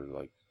shit, or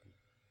like,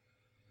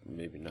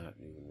 maybe not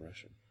even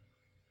Russian.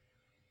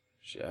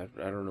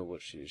 I don't know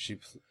what she is.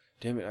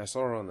 Damn it, I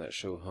saw her on that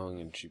show Hung,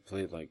 and she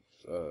played like,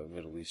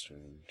 Middle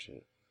Eastern and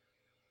shit.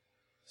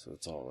 So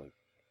it's all like,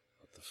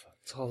 what the fuck?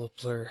 It's all a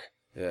blur.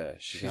 Yeah,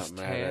 she got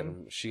mad at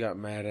him. She got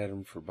mad at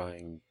him for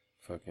buying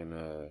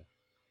fucking,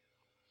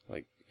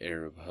 like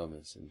Arab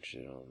hummus and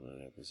shit on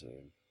an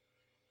episode.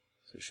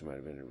 So she might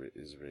have been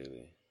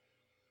Israeli.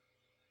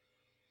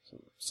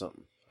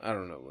 Something. I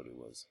don't know what it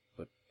was.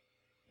 But,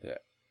 yeah.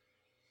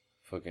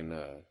 Fucking,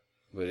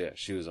 but yeah,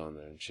 she was on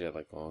there and she had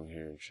like long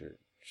hair and shit.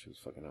 She was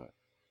fucking hot.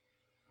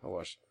 I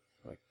watched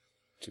like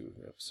 2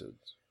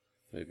 episodes.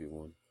 Maybe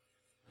 1.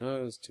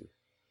 No, it was 2.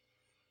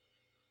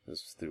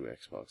 This was through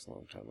Xbox a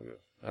long time ago.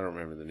 I don't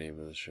remember the name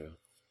of the show.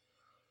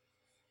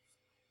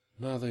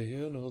 Neither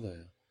here nor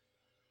there.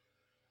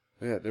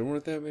 But yeah, there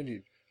weren't that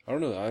many. I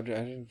don't know. I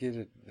didn't get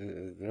it.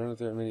 There aren't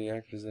that many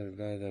actors that have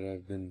died that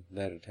I've been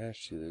that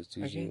attached to. There's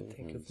two. I can't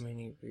think of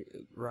many.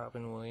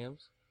 Robin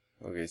Williams.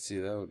 Okay, see,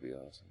 that would be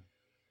awesome.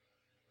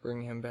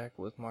 Bring him back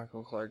with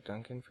Michael Clark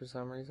Duncan for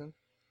some reason.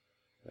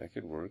 That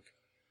could work.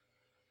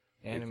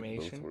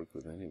 Animation. They could both work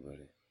with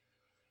anybody.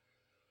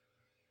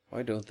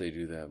 Why don't they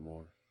do that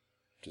more?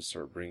 Just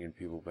start bringing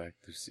people back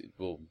to see.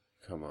 Well,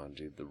 come on,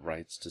 dude. The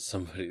rights to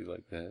somebody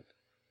like that.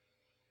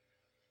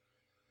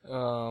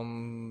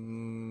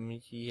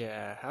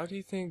 Yeah. How do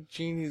you think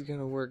Genie's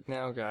gonna work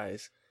now,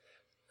 guys?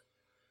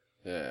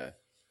 Yeah.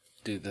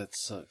 Dude, that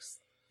sucks.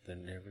 They're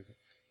never gonna...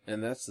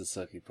 And that's the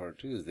sucky part,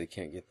 too, is they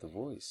can't get the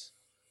voice.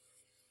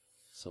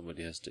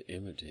 Somebody has to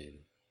imitate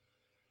it.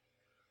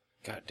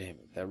 God damn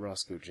it. That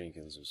Roscoe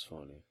Jenkins was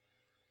funny.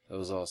 That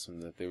was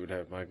awesome that they would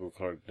have Michael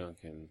Clark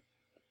Duncan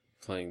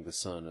playing the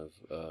son of,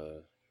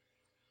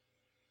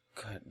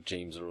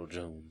 James Earl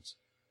Jones.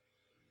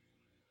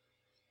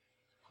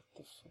 What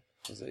the fuck?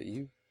 Was that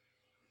you?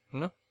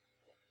 No.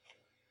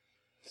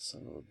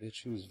 Son of a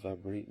bitch, he was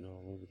vibrating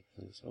all over the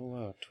place. Oh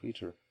wow,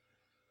 tweeter.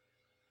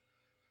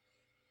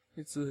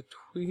 It's the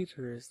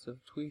tweeterest of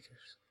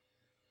tweeters.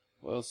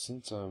 Well,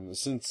 since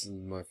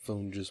my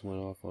phone just went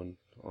off on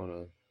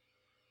a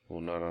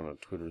well, not on a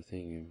Twitter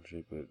thing and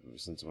shit, but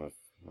since my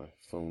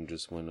phone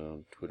just went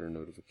on Twitter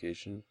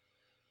notification,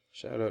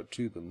 shout out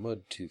to the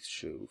Mudtooth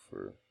Show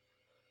for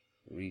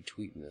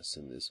retweeting us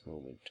in this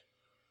moment.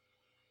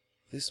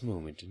 This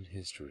moment in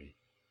history.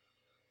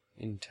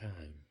 In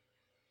time.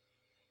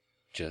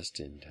 Just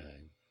in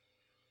time.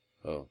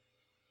 Oh.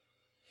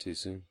 Too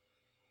soon?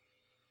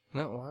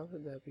 No, why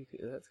would that be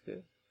good? That's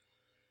good.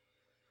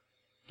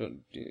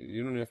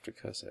 You don't have to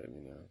cuss at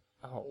me now.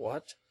 Oh,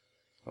 what?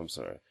 I'm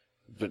sorry.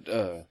 But,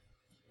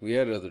 we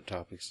had other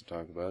topics to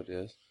talk about,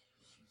 yes?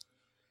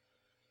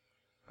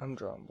 I'm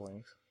drawing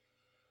blanks.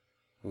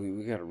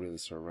 We gotta really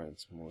start writing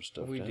some more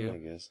stuff We down, do. I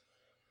guess.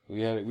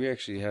 We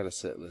actually had a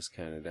set list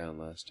kind of down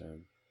last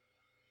time.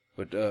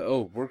 But,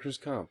 workers'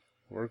 comp.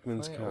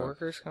 Workman's comp.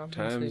 Workers'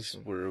 compensation. Times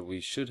where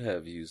we should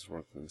have used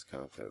workman's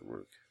comp at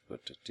work,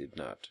 but did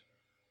not.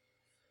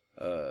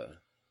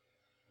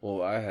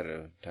 Well, I had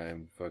a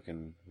time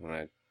when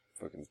I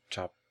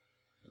chopped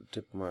the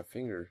tip of my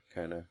finger,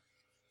 kinda,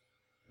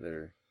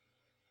 there.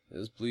 It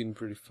was bleeding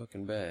pretty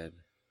fucking bad.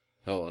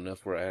 Hell,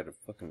 enough where I had to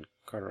fucking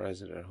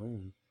cauterize it at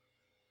home.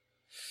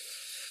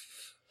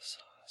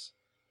 Sauce.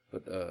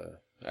 But,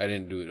 I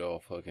didn't do it all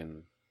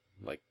fucking,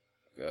 like,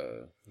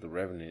 The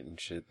Revenant and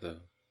shit,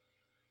 though.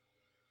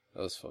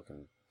 That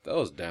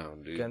was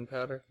down, dude.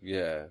 Gunpowder?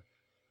 Yeah.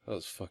 That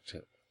was fucked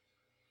up.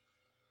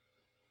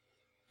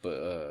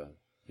 But,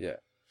 yeah.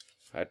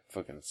 I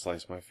fucking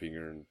sliced my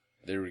finger and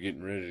they were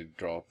getting ready to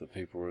draw up the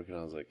paperwork and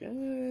I was like,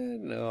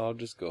 no, I'll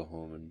just go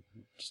home and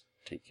just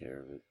take care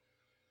of it.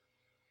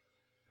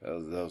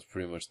 That was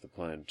pretty much the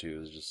plan too. It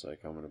was just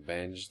like, I'm gonna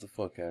bandage the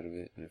fuck out of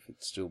it, and if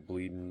it's still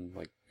bleeding,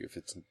 like, if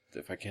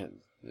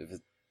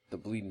the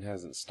bleeding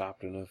hasn't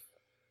stopped enough,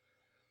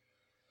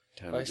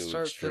 time If to I go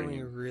start extreme.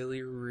 feeling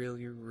really,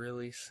 really,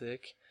 really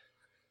sick.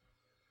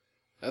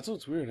 That's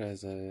what's weird,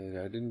 as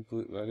I didn't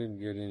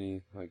get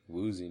any, like,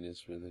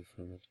 wooziness really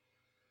from it.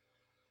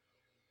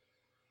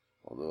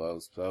 Although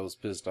I was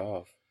pissed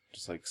off.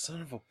 Just like,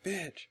 son of a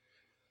bitch!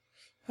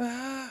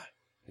 Ah!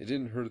 It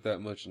didn't hurt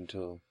that much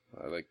until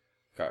I, like,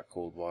 got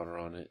cold water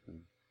on it,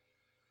 and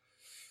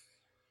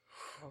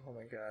Oh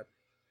my god.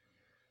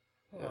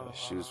 yeah,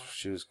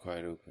 she was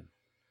quite open.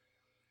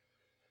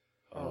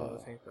 Oh,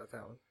 think about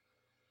that one.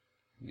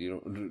 You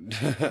don't.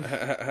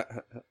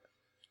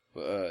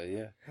 But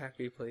yeah.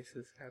 Happy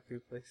places, happy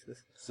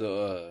places.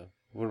 So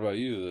what about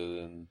you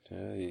then?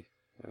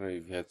 I know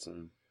you've had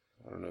some.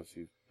 I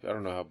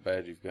don't know how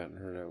bad you've gotten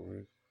hurt at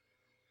work.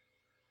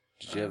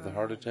 Did you have the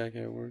heart attack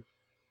at work?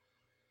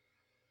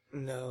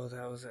 No,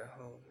 that was at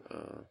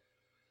home.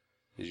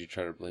 Did you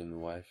try to blame the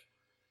wife?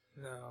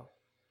 No.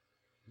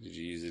 Did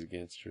you use it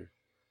against her?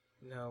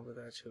 No, but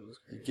that shit was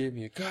You crazy. gave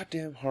me a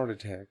goddamn heart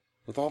attack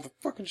with all the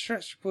fucking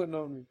stress you're putting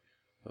on me.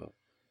 Oh.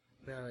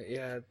 No,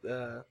 yeah,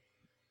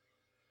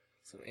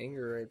 some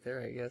anger right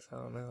there, I guess. I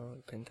don't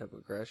know. Pent up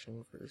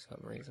aggression for some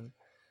reason.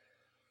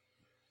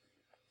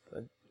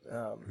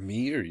 But,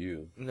 Me or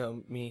you?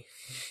 no, me.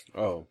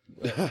 Oh.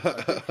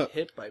 I've been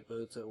hit by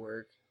boats at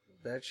work.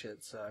 That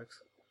shit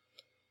sucks.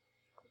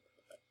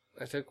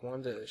 I took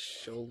one to the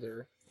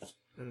shoulder,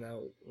 and that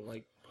would,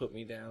 like, put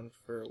me down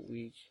for a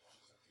week.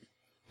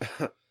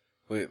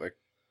 Wait, like,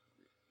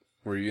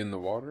 were you in the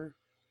water?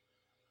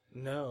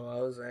 No, I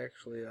was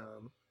actually,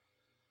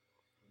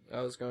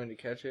 I was going to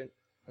catch it.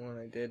 When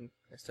I did,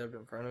 I stepped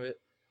in front of it,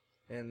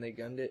 and they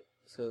gunned it,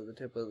 so the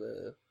tip of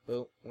the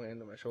boat went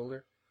into my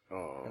shoulder,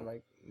 Oh. and,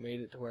 like,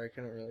 made it to where I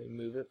couldn't really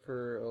move it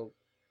for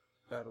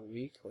about a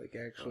week, like,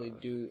 actually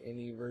do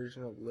any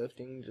version of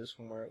lifting, just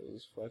from where it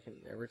was fucking,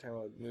 every time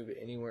I would move it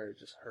anywhere, it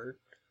just hurt.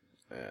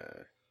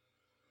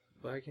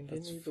 But I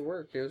continued to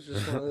work. It was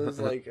just one of those,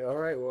 like,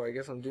 alright, well, I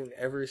guess I'm doing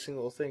every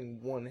single thing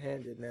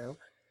one-handed now.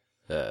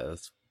 Yeah,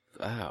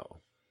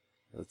 ow.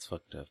 That's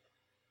fucked up.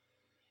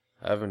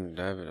 I don't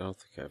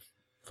think I've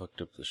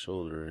fucked up the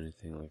shoulder or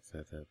anything like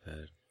that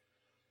bad.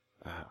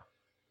 Ow.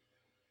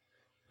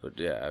 But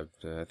yeah,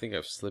 I think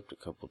I've slipped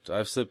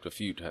I've slipped a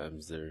few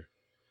times there.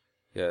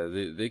 Yeah,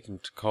 they can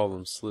call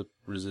them slip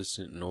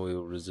resistant and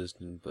oil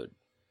resistant, but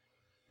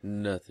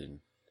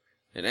nothing,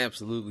 and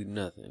absolutely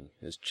nothing,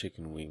 is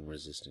chicken wing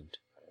resistant.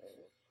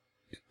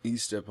 You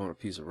step on a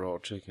piece of raw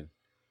chicken,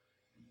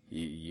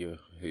 you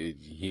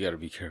gotta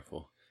be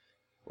careful.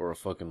 Or a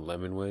fucking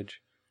lemon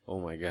wedge. Oh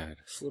my god.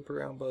 Slip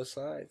around both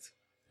sides.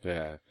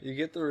 Yeah. You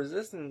get the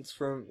resistance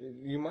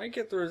you might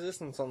get the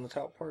resistance on the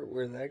top part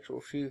where the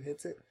actual shoe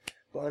hits it,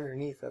 but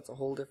underneath, that's a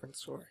whole different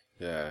story.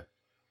 Yeah.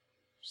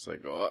 Just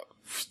like, oh.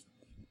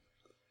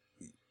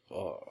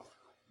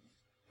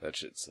 That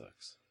shit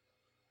sucks.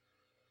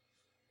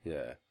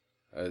 Yeah.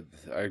 I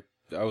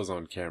was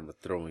on camera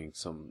throwing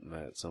something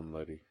at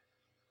somebody.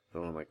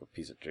 Throwing like a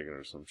piece of chicken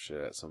or some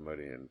shit at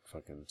somebody and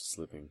fucking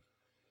slipping.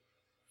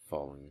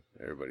 Falling.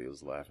 Everybody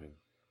was laughing.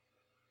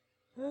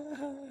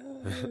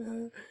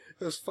 It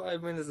was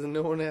 5 minutes and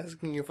no one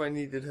asking if I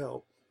needed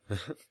help.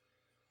 There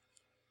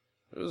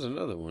was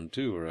another one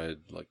too where I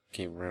like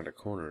came around a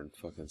corner and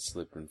fucking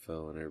slipped and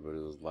fell and everybody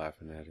was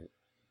laughing at it.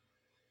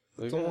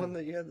 The one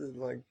that you had the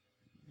like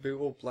big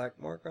old black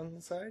mark on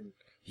the side?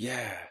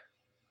 Yeah.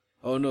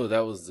 Oh no,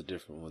 that was the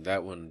different one.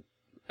 That one,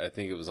 I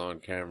think it was on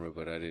camera,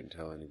 but I didn't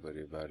tell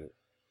anybody about it.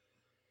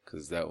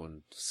 Cause that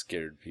one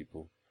scared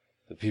people.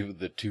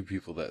 The two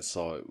people that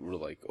saw it were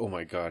like, "Oh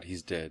my god,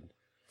 he's dead."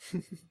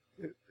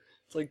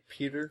 It's like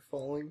Peter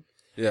falling.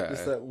 Yeah.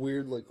 Just that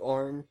weird, like,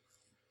 arm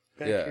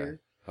back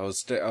here. I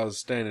was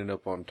standing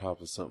up on top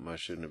of something I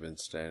shouldn't have been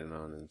standing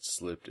on and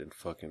slipped and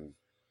fucking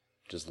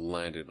just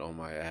landed on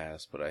my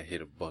ass, but I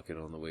hit a bucket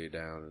on the way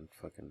down and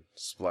fucking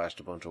splashed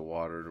a bunch of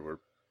water to where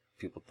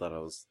people thought I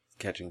was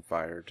catching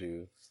fire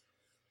too.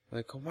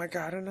 Like, oh my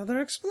god, another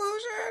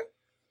explosion!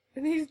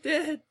 And he's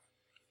dead.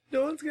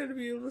 No one's gonna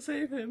be able to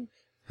save him.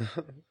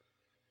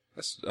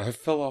 I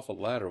fell off a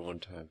ladder one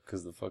time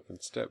because the fucking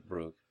step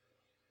broke.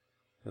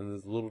 And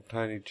this little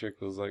tiny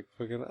chick was like,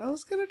 fucking, I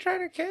was gonna try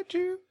to catch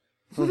you.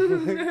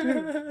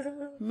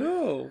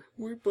 No.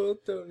 We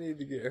both don't need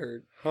to get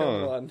hurt. Huh.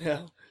 Come on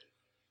now.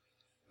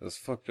 It was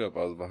fucked up.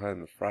 I was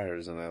behind the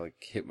fryers and I like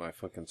hit my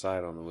fucking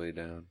side on the way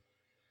down.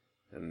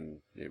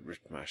 And it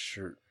ripped my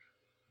shirt.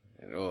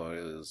 And oh,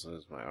 it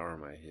was my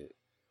arm I hit.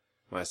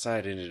 My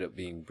side ended up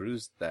being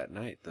bruised that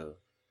night though.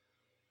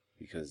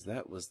 Because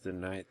that was the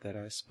night that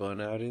I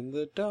spun out in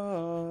the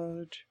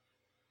Dodge.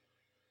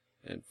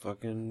 And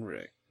fucking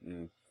wrecked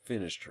and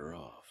finished her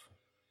off.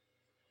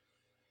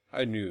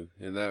 I knew,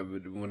 and that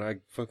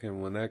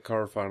when that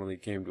car finally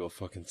came to a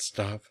fucking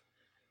stop,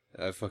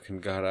 I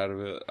fucking got out of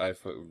it.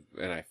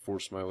 And I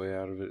forced my way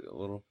out of it a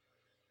little.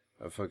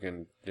 I was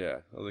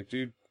like,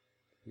 dude,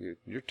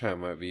 your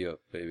time might be up,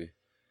 baby.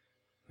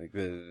 Like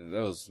that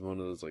was one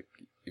of those like,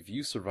 if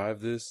you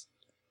survive this,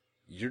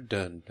 you're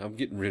done. I'm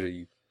getting rid of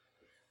you.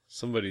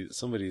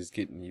 Somebody's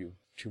getting you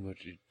too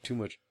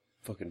much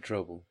fucking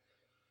trouble.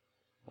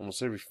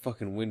 Almost every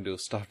fucking window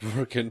stopped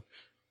working.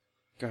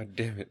 God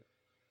damn it.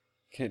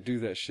 Can't do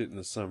that shit in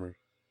the summer.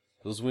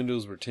 Those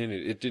windows were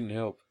tinted. It didn't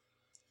help.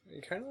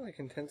 It kind of like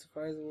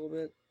intensifies a little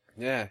bit.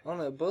 Yeah. I don't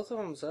know. Both of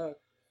them suck.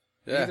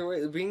 Yeah. Either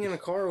way, being in a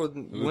car with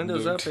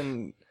windows up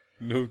and...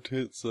 No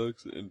tint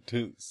sucks and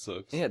tint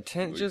sucks. Yeah,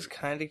 tint just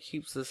kind of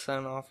keeps the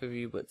sun off of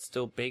you, but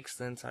still bakes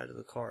the inside of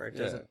the car. It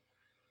doesn't...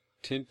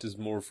 Tint is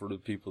more for the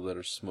people that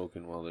are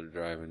smoking while they're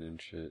driving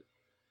and shit.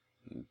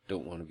 And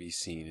don't want to be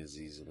seen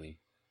as easily.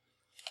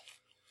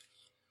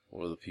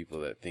 Or the people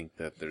that think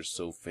that they're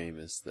so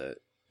famous that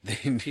they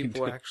need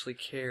people to... actually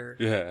care.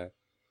 Yeah.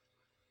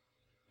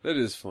 That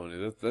is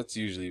funny. That's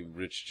usually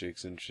rich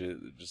chicks and shit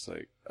that just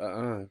like,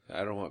 I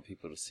don't want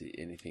people to see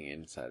anything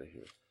inside of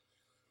here.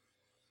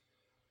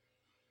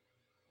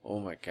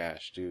 Oh my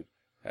gosh, dude.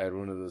 I had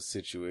one of those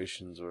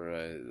situations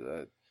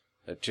where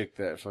a chick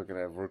that fucking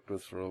I've worked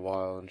with for a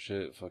while and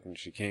shit, fucking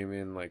she came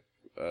in like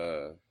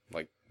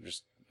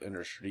just in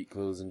her street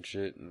clothes and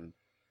shit and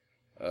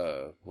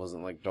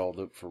wasn't like dolled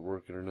up for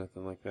working or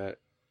nothing like that.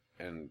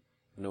 And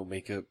no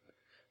makeup.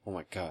 Oh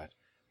my god.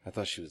 I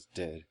thought she was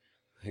dead.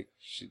 Like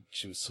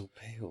she was so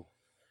pale.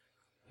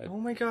 Oh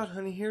my god,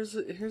 honey, here's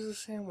a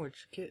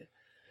sandwich. Get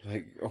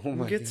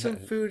God. Get some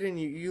food in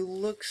you. You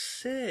look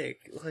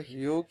sick. Like,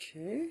 you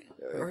okay?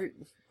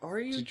 Are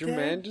you Did dead? your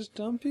man just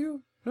dump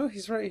you? No,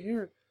 he's right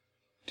here.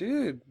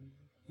 Dude,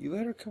 you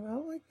let her come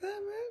out like that,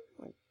 man?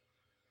 Like,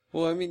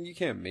 well, I mean, you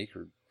can't make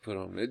her put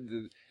on it.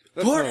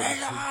 Put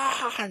it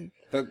on!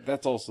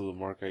 That's also the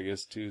mark, I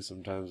guess, too,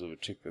 sometimes of a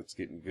chick that's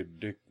getting good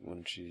dick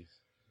when she's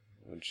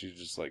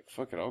just like,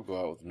 fuck it, I'll go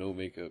out with no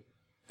makeup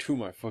to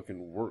my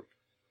fucking work.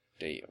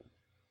 Damn.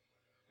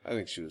 I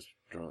think she was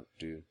drunk,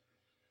 dude.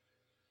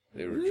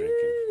 They were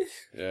drinking.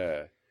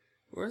 Yeah.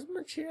 Where's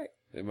my chick?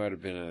 They might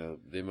have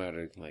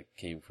like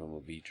came from a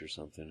beach or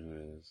something, who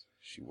knows.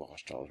 She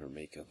washed all her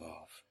makeup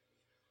off.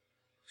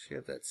 She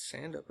had that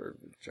sand up her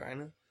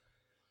vagina.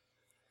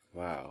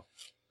 Wow.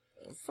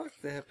 Fuck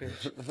that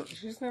bitch.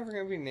 She's never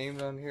gonna be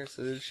named on here,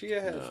 so she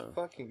has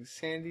fucking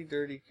sandy,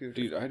 dirty cooter.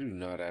 Dude, I do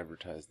not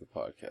advertise the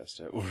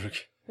podcast at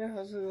work. Yeah,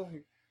 I was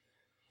like...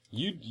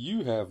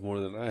 You have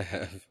more than I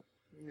have.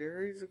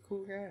 Gary's a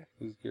cool guy.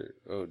 Who's Gary?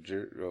 Oh,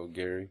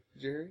 Gary.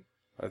 Jerry?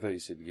 I thought you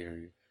said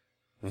Gary.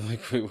 I'm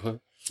like, wait,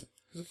 what?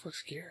 Who the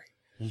fuck's Gary?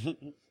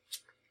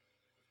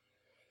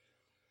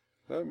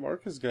 That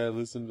Marcus guy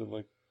listened to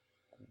like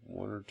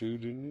one or two,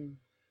 didn't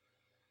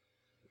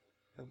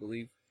I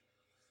believe.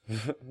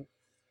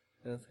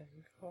 Nothing.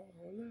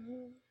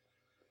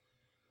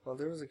 Well,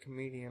 there was a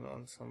comedian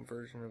on some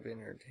version of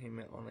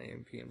Entertainment on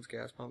AMPM's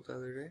Gas Pump the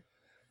other day.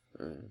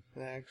 And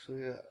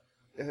actually,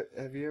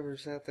 have you ever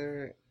sat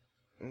there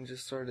and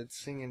just started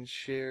singing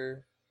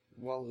Cher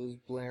while it was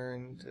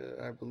blaring to,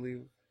 I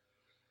believe,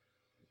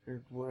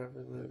 or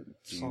whatever the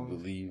song. Do you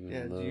believe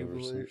in love do you or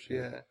believe, some shit?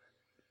 Yeah.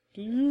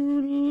 Do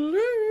you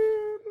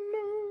believe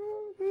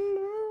in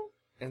love?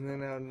 And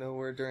then out of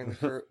nowhere during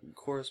the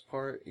chorus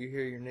part, you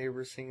hear your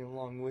neighbor singing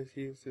along with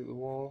you through the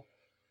wall.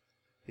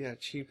 Yeah,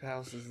 cheap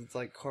houses, it's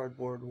like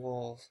cardboard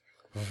walls.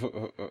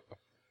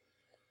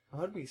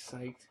 I'd be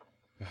psyched.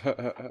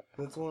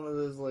 That's one of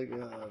those, like,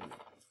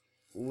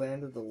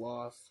 Land of the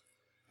Lost.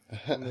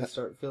 When they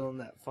start feeling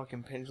that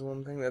fucking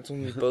pendulum thing, that's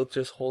when you both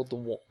just hold the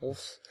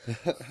walls.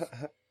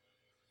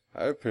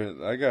 I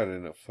got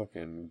in a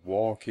fucking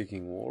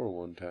wall-kicking war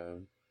one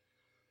time.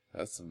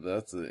 That's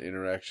the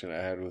interaction I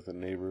had with a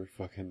neighbor.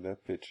 Fucking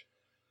that bitch.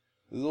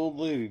 This old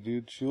lady,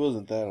 dude. She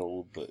wasn't that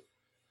old, but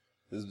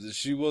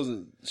she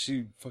wasn't.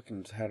 She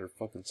fucking had her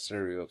fucking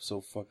stereo up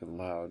so fucking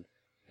loud,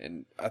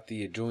 and at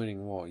the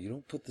adjoining wall. You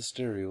don't put the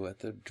stereo at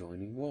the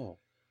adjoining wall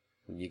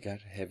when you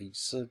got heavy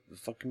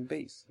fucking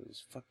bass. It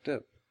was fucked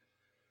up.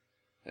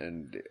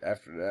 And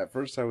after that,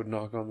 first I would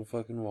knock on the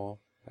fucking wall.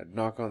 I'd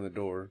knock on the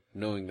door,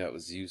 knowing that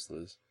was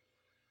useless.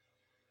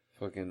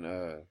 Fucking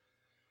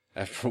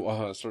after a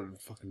while, I started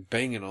fucking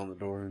banging on the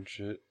door and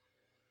shit.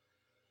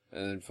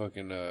 And then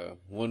fucking,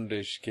 one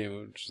day she came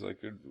up and she's like,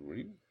 were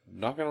you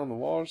knocking on the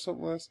wall or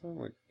something last night? I'm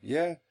like,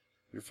 yeah,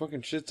 your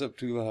fucking shit's up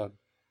too loud.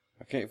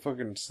 I can't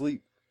fucking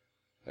sleep.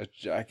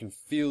 I can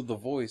feel the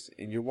voice,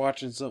 and you're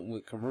watching something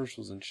with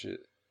commercials and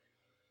shit.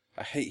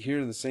 I hate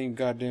hearing the same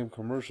goddamn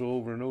commercial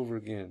over and over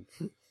again.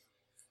 The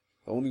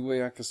only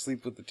way I can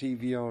sleep with the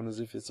TV on is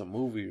if it's a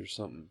movie or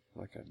something,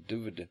 like a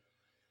DVD.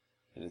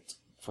 And it's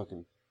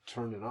fucking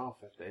turning off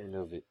at the end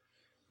of it.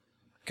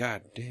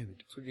 God damn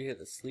it. So you hit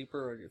the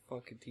sleeper on your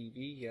fucking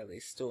TV? Yeah, they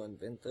still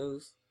invent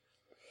those.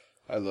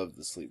 I love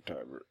the sleep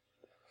timer.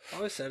 I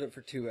always set it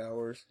for 2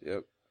 hours.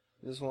 Yep.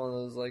 Just one of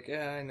those like,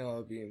 yeah, I know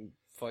I'll be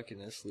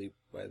fucking asleep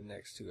by the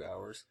next 2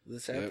 hours. The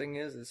sad thing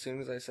is, as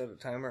soon as I set a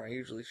timer, I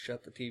usually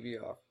shut the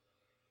TV off.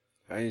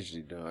 I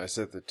usually don't. I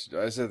set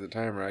the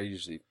timer, I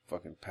usually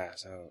fucking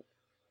pass out.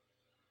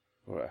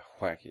 Or I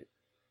whack it.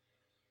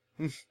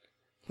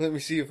 Let me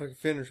see if I can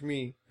finish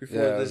me before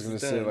yeah, this is done. I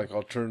was gonna say, like,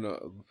 I'll turn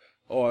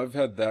oh, I've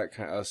had that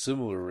kind a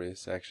similar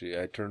race, actually.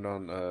 I turned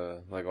on,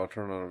 I'll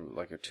turn on,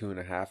 like, a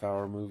 2.5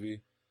 hour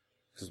movie.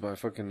 Cause my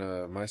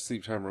fucking, my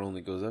sleep timer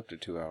only goes up to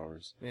 2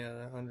 hours. Yeah,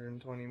 the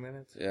 120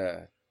 minutes.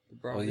 Yeah.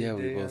 Well, yeah,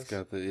 we both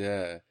got the,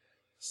 yeah.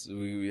 So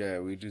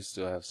we do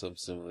still have some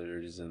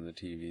similarities in the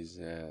TVs,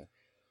 yeah.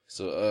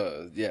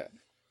 So, yeah.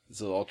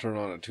 So I'll turn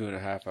on a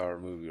 2.5 hour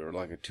movie, or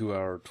like a 2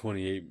 hour,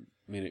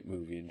 28-minute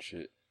movie and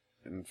shit.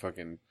 And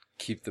fucking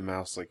keep the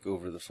mouse, like,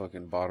 over the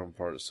fucking bottom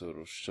part so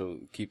it'll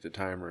keep the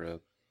timer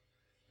up.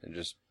 And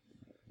just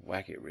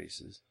whack it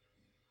races.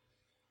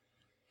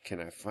 Can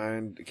I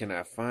find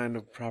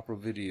a proper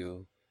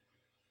video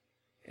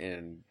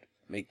and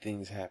make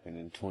things happen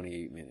in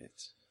 28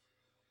 minutes?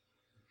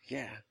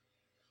 Yeah.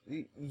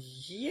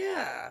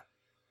 Yeah.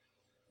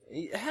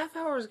 Half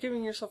hour is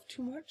giving yourself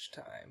too much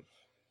time.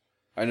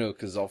 I know,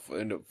 because I'll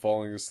end up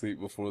falling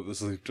asleep before the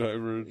sleep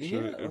timer and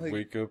shit, and like,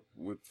 wake up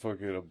with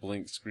fucking a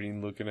blank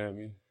screen looking at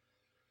me.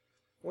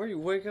 Or you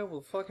wake up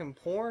with fucking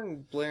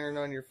porn blaring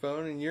on your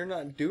phone and you're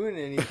not doing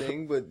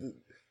anything, but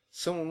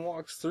someone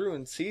walks through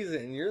and sees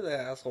it and you're the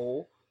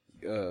asshole.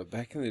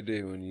 Back in the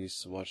day when you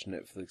used to watch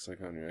Netflix,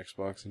 like, on your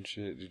Xbox and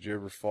shit, did you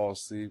ever fall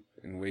asleep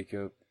and wake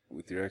up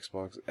with your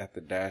Xbox at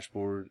the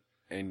dashboard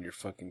and your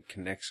fucking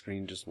Kinect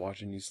screen just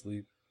watching you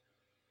sleep?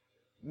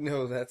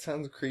 No, that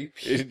sounds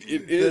creepy. It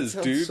is,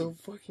 that sounds dude. so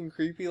fucking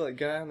creepy, like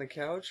guy on the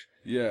couch.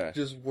 Yeah.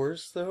 Just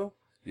worse, though.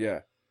 Yeah.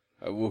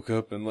 I woke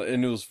up and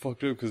it was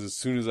fucked up because as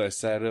soon as I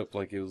sat up,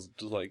 like, it was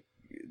just like,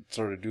 it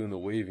started doing the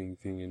waving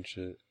thing and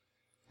shit.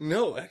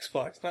 No,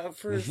 Xbox, not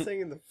first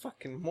thing in the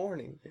fucking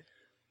morning.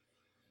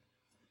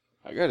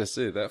 I gotta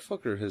say, that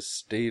fucker has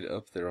stayed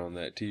up there on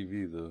that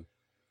TV, though,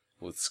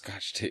 with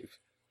scotch tape.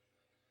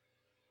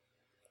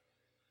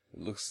 It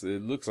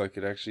looks like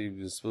it actually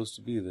is supposed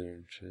to be there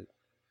and shit.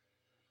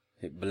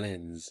 It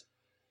blends.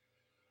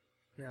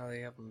 Now they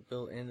have them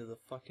built into the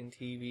fucking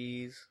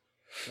TVs.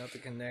 Not the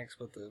Kinects,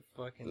 but the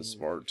fucking... The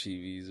smart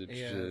TVs and shit.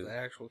 Yeah, the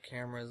actual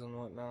cameras and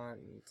whatnot.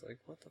 And it's like,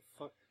 what the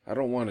fuck? I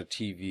don't want a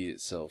TV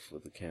itself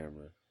with a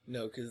camera.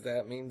 No, because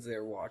that means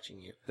they're watching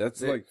you.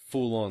 That's like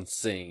full on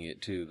saying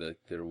it too, that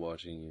they're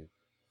watching you.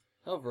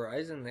 Oh,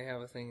 Verizon, they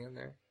have a thing in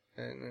there.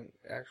 An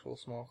actual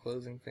small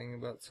closing thing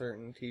about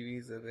certain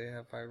TVs that they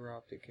have fiber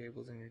optic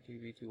cables in your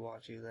TV to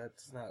watch you.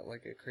 That's not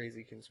like a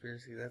crazy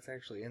conspiracy. That's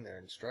actually in their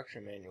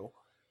instruction manual.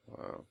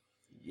 Wow.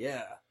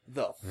 Yeah,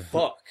 the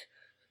fuck?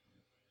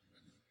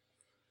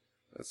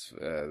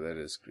 That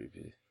is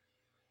creepy.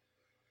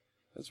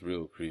 That's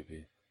real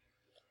creepy.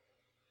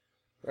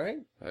 Right?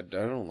 I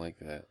don't like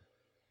that.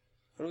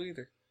 I don't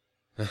either.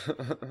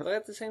 But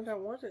at the same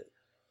time, what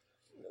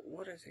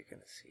are they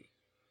gonna see?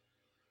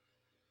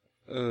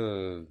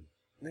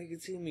 They can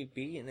see me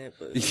beating it,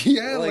 but...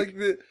 Yeah,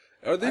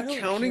 are they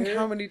counting care.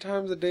 how many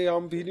times a day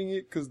I'm beating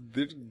it? Because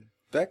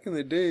back in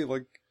the day,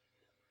 like,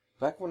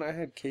 back when I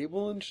had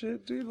cable and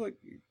shit,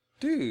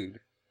 dude.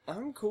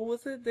 I'm cool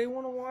with it. They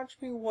want to watch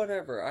me,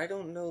 whatever. I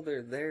don't know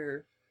they're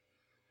there.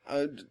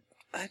 I'm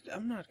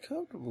not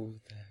comfortable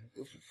with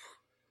that.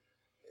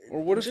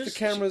 Or what if the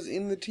camera's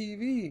in the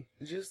TV?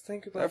 Just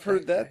think about I've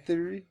heard that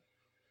theory.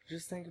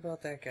 Just think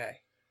about that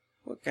guy.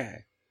 What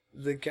guy?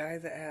 The guy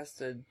that has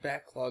to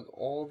backlog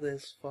all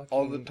this fucking...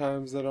 All the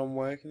times that I'm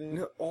whacking it?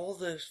 No, all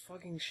this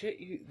fucking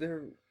shit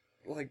they're,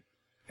 like,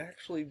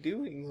 actually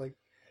doing. Like,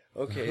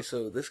 okay,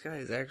 so this guy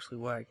is actually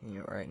whacking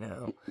it right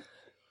now.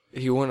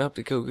 He went up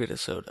to go get a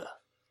soda.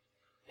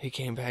 He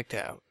came back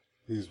down.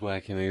 He's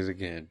whacking it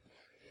again.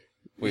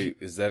 Wait,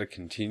 is that a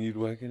continued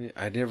whacking it?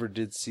 I never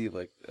did see,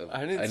 like,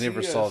 I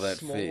never saw that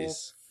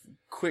face.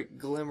 quick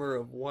glimmer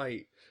of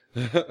white.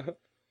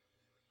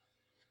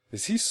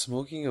 Is he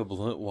smoking a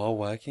blunt while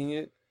whacking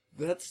it?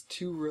 That's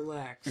too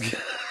relaxed.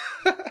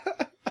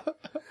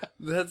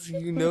 That's,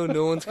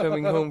 no one's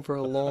coming home for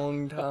a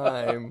long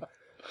time.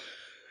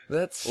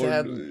 That's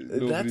sad.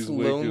 That's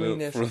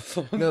loneliness.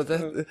 No,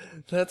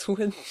 that's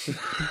when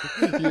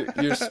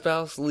your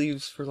spouse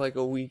leaves for like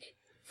a week.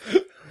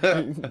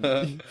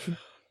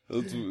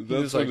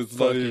 That's when it's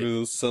not even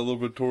a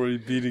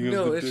celebratory beating of the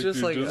dick. No, it's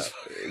just like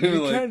you're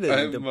like, kind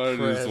of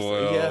depressed.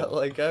 Well. Yeah,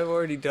 like I've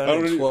already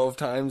done it 12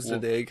 times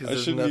today because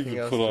there's nothing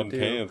else to do. I shouldn't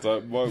even put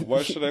on pants.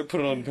 Why should I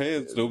put on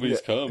pants?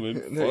 Nobody's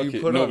coming. No, Fuck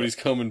it. Nobody's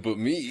coming but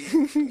me.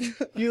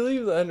 You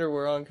leave the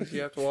underwear on because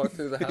you have to walk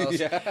through the house,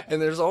 and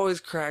there's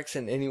always cracks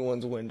in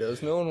anyone's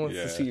windows. No one wants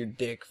to see your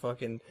dick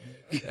fucking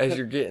as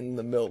you're getting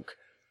the milk.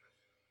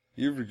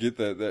 You ever get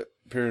that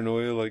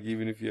paranoia, like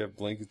even if you have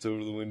blankets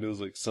over the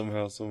windows, like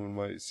somehow someone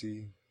might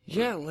see?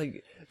 Yeah,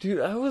 like, dude,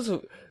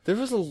 there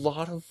was a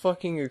lot of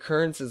fucking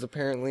occurrences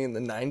apparently in the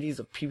 90s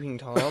of peeping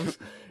Toms.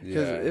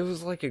 Because it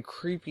was like a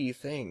creepy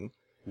thing.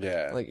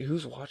 Yeah. Like,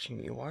 who's watching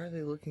me? Why are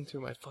they looking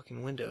through my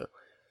fucking window?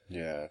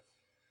 Yeah.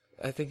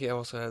 I think it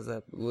also has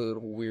that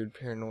little weird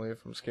paranoia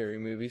from scary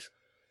movies.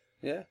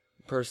 Yeah.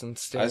 Person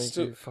staring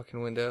through your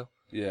fucking window.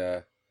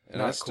 Yeah. And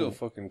Not I still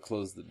cool. fucking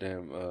close the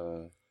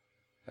damn,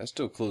 I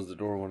still close the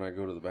door when I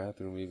go to the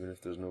bathroom, even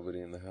if there's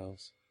nobody in the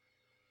house.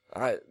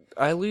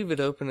 I leave it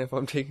open if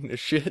I'm taking a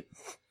shit.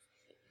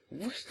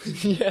 What?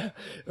 Yeah,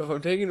 if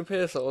I'm taking a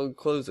piss, I'll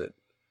close it.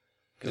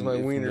 Because my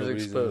wiener's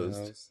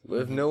exposed.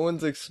 But if no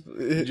one's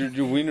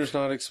your wiener's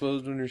not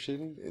exposed when you're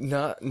shitting?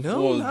 Not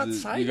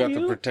side you got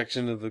the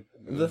protection of the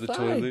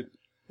toilet?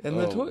 And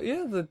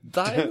the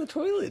thigh and the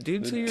toilet,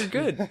 dude, so you're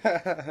good.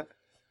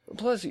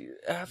 Plus,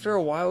 after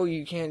a while,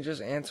 you can't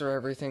just answer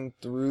everything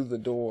through the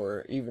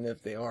door, even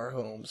if they are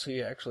home. So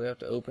you actually have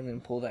to open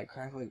and pull that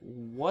crack. Like,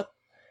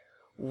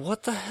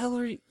 what the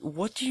hell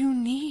what do you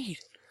need?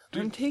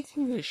 Dude, I'm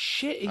taking a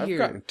shit here. I've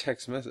gotten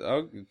text messages.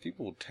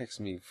 People will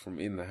text me from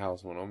in the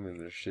house when I'm in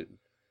there shitting.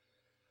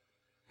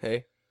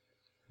 Hey.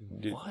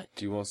 What?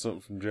 Do you want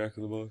something from Jack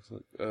in the Box?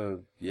 Like,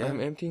 yeah.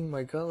 I'm emptying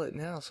my gullet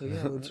now, so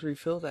yeah, let's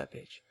refill that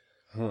bitch.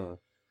 Huh.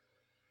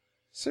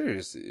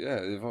 Seriously, yeah,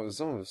 if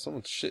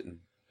someone's shitting,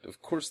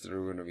 of course they're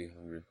going to be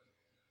hungry.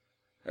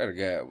 I got a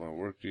guy at my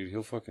work, dude.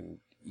 He'll fucking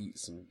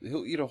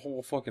he'll eat a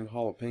whole fucking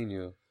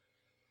jalapeno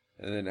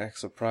and then act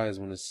surprised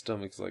when his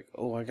stomach's like,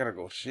 oh, I gotta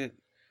go shit.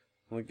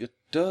 I'm like,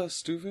 duh,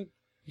 stupid.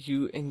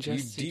 You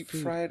ingested You deep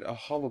fried a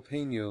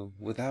jalapeno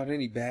without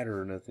any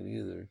batter or nothing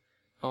either.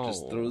 Oh.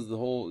 Just throws the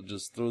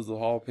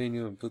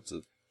jalapeno and puts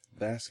a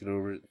basket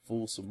over it,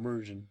 full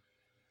submersion.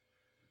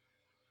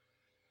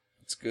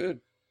 It's good,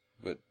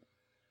 but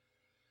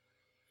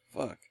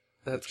fuck.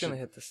 That's gonna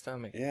hit the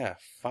stomach. Yeah,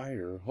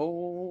 fire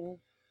hole.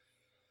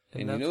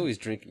 And you know he's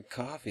drinking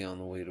coffee on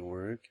the way to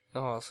work.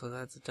 Oh, so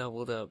that's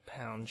doubled up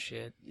pound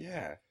shit.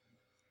 Yeah.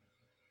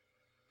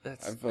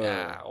 That's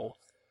ow.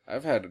 I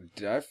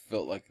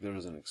felt like there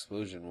was an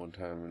explosion one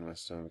time in my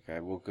stomach. I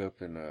woke up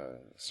and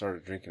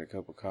started drinking a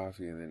cup of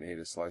coffee and then ate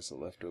a slice of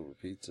leftover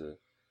pizza.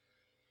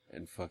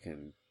 And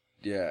fucking,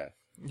 yeah.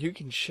 You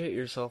can shit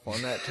yourself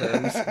on that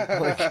terms.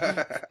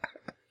 Like,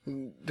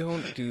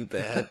 don't do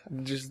that.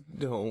 Just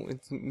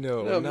don't.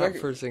 Not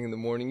first thing in the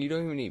morning. You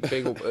don't even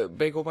eat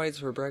bagel bites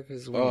for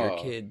breakfast when you're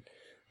a kid.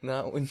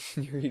 Not when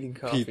you're eating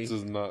coffee.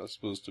 Pizza's not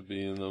supposed to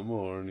be in the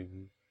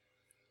morning.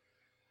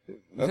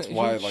 That's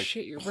why, like,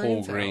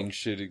 whole grain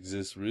shit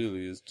exists,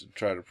 really, is to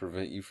try to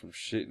prevent you from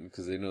shitting,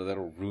 because they know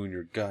that'll ruin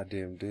your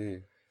goddamn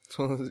day.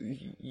 So,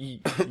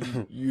 you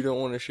don't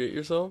want to shit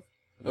yourself?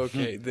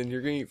 Okay, then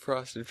you're gonna eat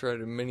Frosted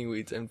Shredded Mini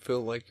Wheats and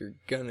feel like you're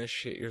gonna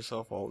shit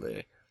yourself all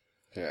day.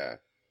 Yeah.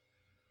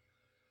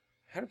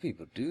 How do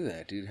people do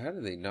that, dude? How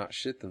do they not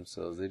shit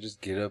themselves? They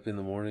just get up in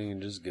the morning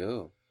and just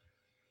go.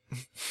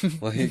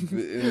 Like,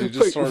 they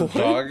just start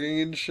jogging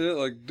and shit.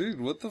 Like,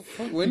 dude, what the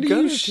fuck? When do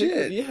you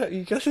shit?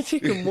 You gotta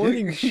take a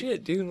morning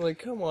shit, dude. Like,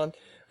 come on.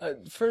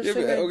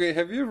 Okay,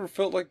 have you ever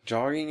felt like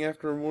jogging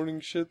after a morning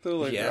shit, though?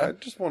 Like, I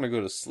just want to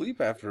go to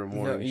sleep after a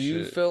morning shit.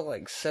 You felt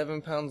like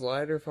 7 pounds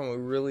lighter from a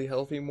really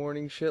healthy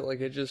morning shit?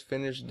 Like, I just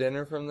finished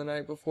dinner from the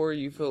night before?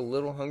 You feel a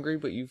little hungry,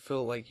 but you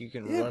feel like you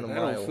can run a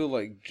mile. I don't feel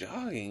like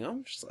jogging.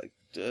 I'm just like,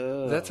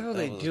 duh. That's how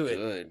they do it.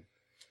 Good.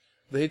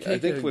 They take I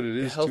think what it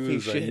is, too,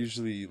 is shit. I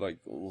usually, like,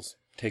 will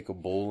take a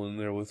bowl in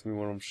there with me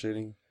when I'm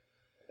shitting.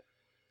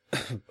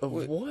 Of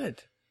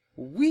what?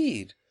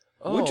 Weed.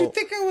 Oh, what'd you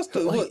think I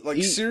was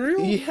like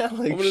cereal? Yeah,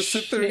 like I'm gonna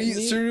sit there and eat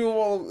cereal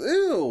while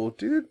ew,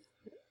 dude.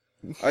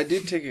 I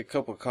did take a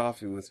cup of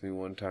coffee with me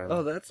one time.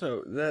 Oh,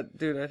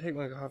 dude, I take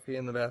my coffee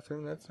in the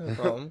bathroom, that's no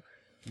problem.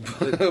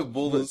 A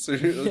bowl of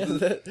cereal.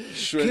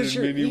 Shredded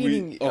mini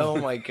wheat. Oh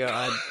my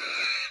god.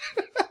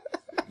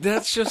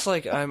 That's just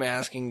like I'm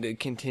asking to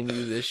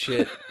continue this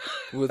shit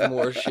with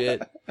more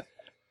shit.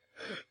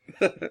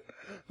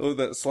 Oh,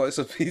 that slice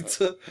of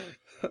pizza.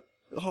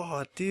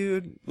 Oh,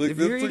 dude! Like, if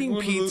you're eating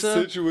one pizza, of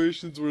those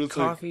situations where it's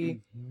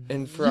coffee,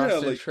 and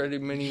frosted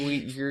shredded mini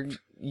wheat,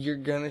 you're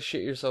gonna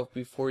shit yourself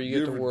before you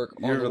get to work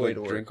You on ever the way like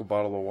to work. drink a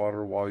bottle of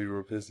water while you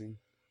were pissing?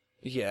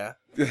 Yeah.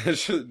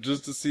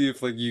 Just to see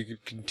if like you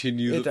could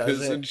continue the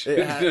piss and shit.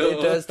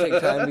 It does take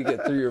time to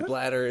get through your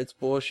bladder. It's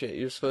bullshit.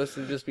 You're supposed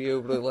to just be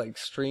able to like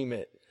stream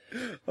it.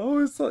 I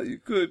always thought you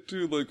could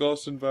too, like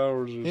Austin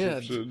Powers or Yeah.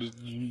 some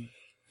shit.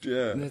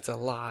 Yeah. And it's a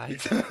lie.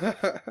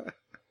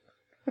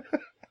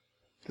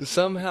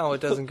 Somehow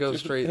it doesn't go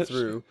straight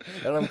through.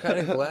 And I'm kind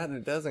of glad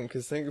it doesn't,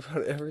 because think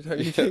about it, every time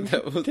you take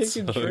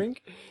a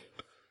drink.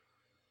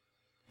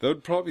 That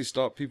would probably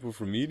stop people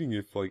from eating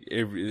if like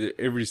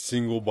every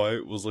single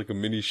bite was like a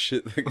mini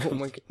shit that Oh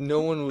my god, no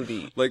one would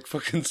eat. like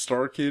fucking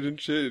Star Kid and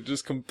shit. It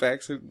just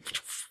compacts it.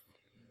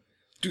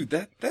 Dude,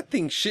 that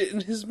thing shit in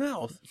his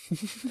mouth.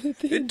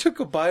 It took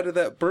a bite of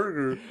that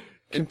burger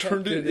and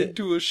turned it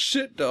into a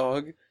shit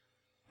dog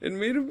and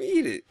made him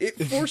eat it.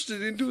 It forced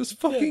it into his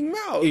fucking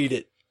mouth. Eat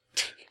it.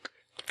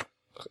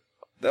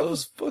 That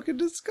was fucking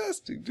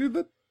disgusting, dude.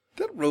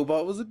 That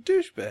robot was a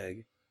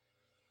douchebag.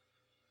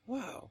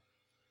 Wow.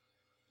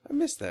 I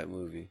missed that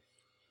movie.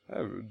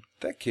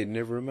 That kid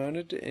never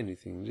amounted to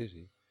anything, did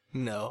he?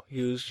 No,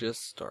 he was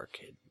just Star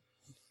Kid.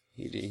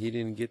 He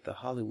didn't get the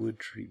Hollywood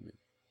treatment.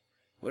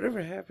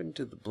 Whatever happened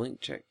to the blank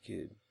check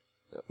kid?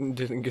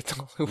 Didn't get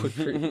the Hollywood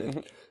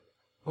treatment.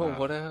 Oh,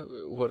 Wow.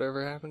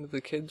 whatever happened to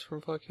the kids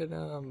from fucking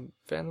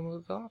Phantom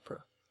of the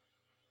Opera?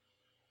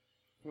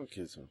 What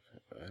kids?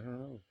 I don't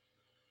know.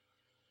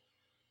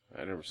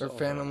 I never saw Or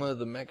Phantom of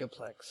the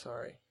Megaplex,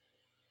 sorry.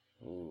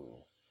 Ooh.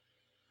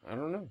 I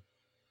don't know.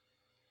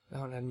 That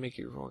one had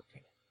Mickey Rourke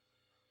in it.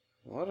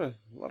 A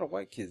lot of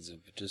white kids have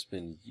just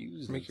been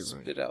used and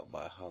spit out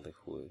by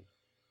Hollywood.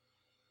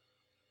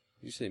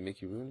 You say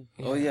Mickey Rooney?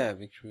 Yeah. Oh yeah,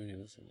 Mickey Rooney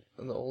was in it.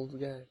 And the old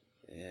guy.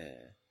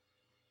 Yeah.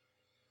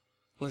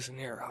 Listen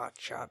here, hot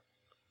shot.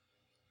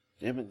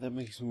 Damn it, that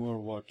makes me want to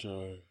watch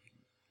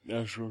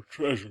National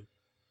Treasure.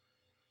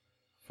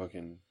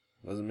 Fucking,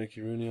 wasn't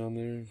Mickey Rooney on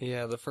there?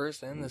 Yeah, the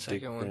first and the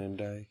Dick second one. Van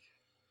Dyke.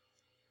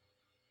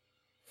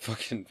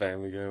 Fucking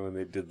Family Guy when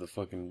they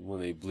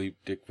bleeped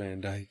Dick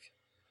Van Dyke.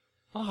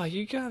 Oh,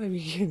 you gotta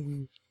be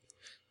kidding.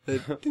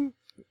 The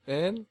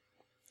and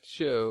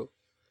show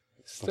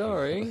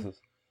starring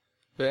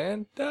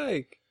Van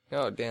Dyke.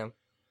 Oh, damn.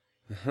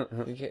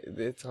 You can't,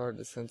 it's hard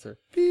to censor.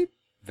 Beep.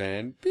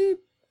 Van beep.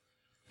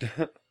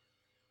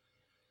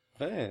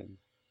 Van.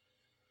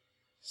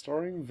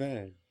 Starring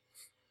Van.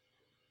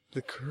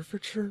 The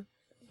curvature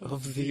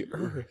of the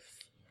earth.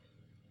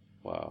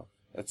 Wow.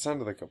 That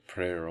sounded like a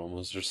prayer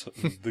almost or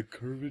something. The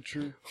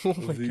curvature Oh of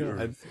my the god.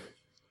 earth.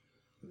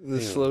 The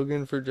Damn.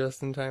 slogan for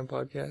Just in Time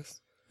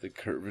podcast? The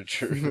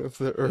curvature Of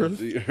the earth? of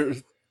the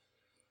earth.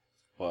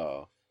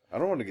 Wow. I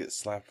don't want to get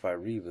slapped by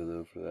Reba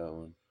though for that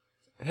one.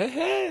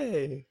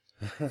 Hey!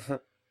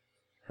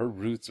 Her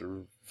roots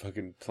are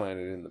fucking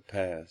planted in the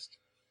past.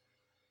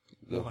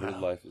 Her Wow.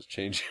 life is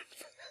changing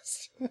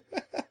fast.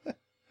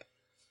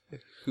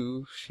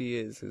 Who she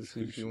is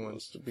who she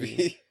wants to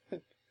be.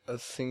 A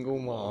single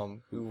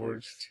mom who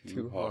works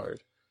too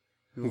hard.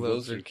 Who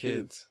loves her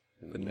kids,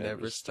 but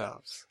never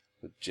stops.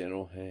 With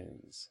gentle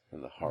hands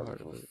and the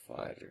heart of a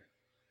fighter.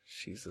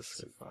 She's a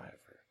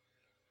survivor.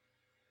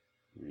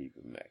 Reba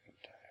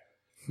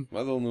McEntire. Am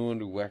I the only one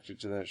who whacked it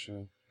to that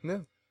show?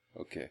 No.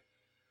 Okay.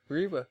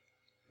 Reba.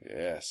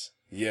 Yes.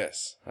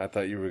 Yes. I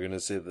thought you were going to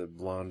say the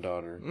blonde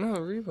daughter. No,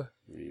 Reba.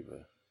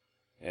 Reba.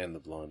 And the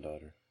blonde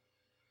daughter.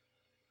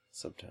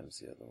 Sometimes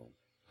the other one.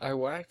 I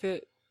whacked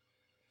it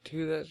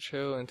to that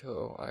show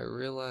until I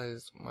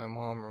realized my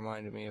mom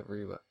reminded me of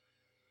Reba.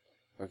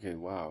 Okay,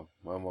 wow.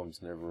 My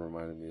mom's never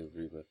reminded me of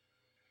Reba.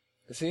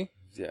 See?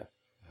 Yeah.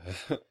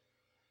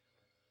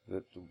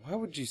 Why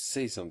would you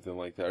say something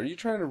like that? Are you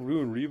trying to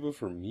ruin Reba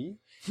for me?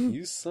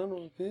 You son of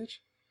a bitch.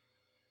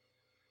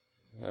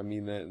 I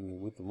mean that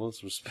with the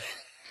most respect.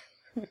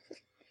 But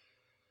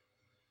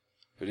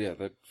yeah,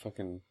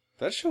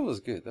 that show was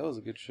good. That was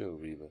a good show,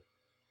 Reba.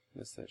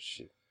 Missed that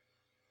shit.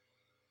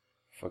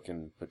 But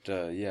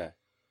yeah.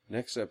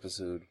 Next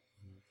episode,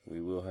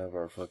 we will have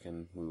our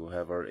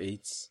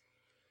 8s.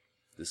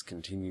 This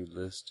continued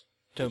list.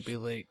 Don't be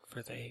late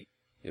for the 8.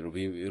 It'll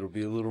be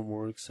a little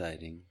more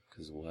exciting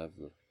because we'll have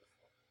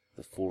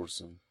the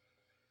foursome.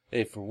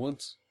 Hey, for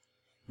once,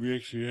 we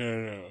actually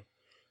had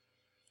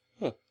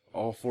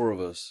all 4 of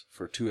us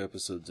for 2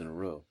 episodes in a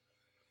row.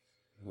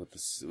 With the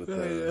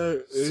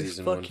it's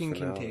season 1 fucking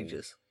finale.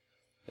 contagious.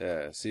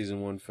 Yeah,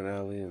 season 1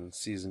 finale and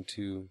season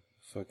 2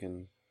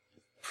 fucking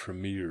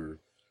premiere.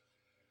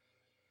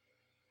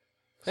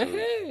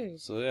 Hey!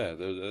 So yeah,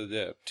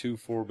 there's 2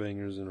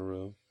 4-bangers in a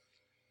row.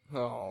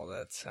 Oh,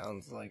 that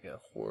sounds like a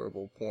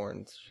horrible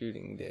porn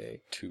shooting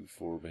day. 2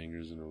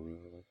 4-bangers in a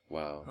row.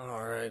 Wow.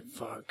 Alright,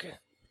 fuck.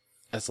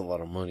 That's a lot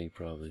of money,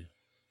 probably.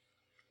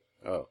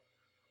 Oh.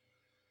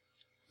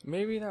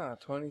 Maybe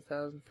not.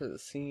 20,000 for the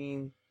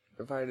scene,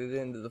 divided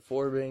into the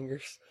 4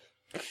 bangers.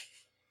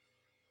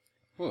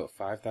 What,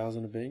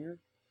 5,000 a banger?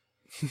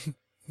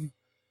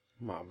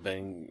 What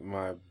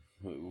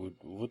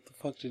the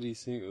fuck did he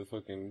sing?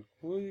 Fucking,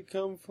 will you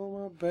come for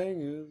my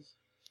bangers?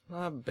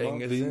 My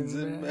bangers beans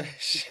in and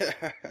mash.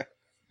 mash.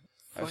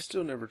 I've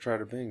still never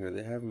tried a banger.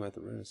 They have them at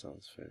the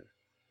Renaissance Fair.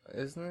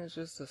 Isn't it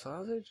just a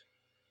sausage?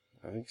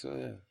 I think so,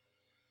 yeah.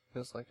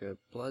 Just like a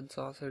blood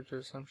sausage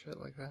or some shit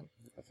like that?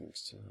 I think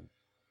so.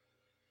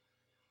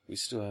 We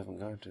still haven't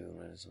gone to the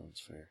Renaissance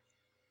Fair.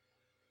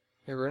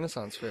 Hey,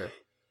 Renaissance Fair.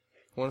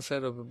 Want to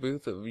set up a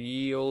booth of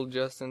ye old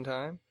just in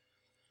time?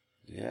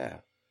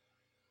 Yeah.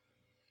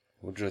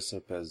 We'll dress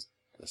up as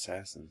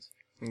assassins.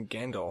 And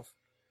Gandalf.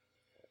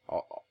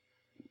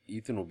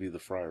 Ethan will be the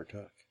Friar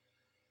Tuck.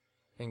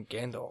 And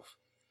Gandalf.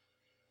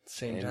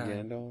 Same and time.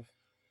 Gandalf?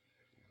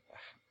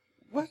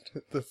 What?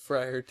 The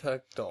Friar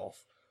Tuck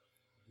Dolph.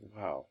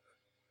 Wow.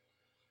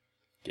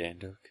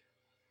 Gandalf?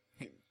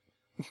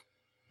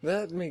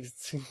 That makes it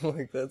seem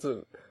like that's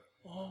a...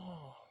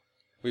 Oh.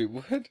 Wait,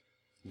 what?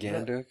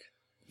 Gandalf?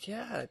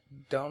 Yeah,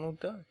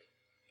 Donald Duck.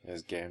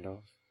 As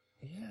Gandalf?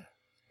 Yeah.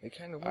 It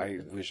kind of I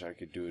works. wish I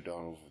could do a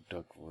Donald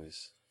Duck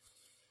voice.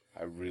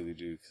 I really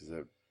do,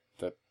 because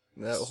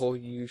That whole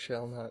 "you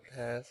shall not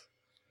pass."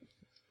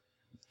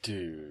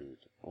 Dude,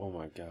 oh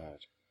my god.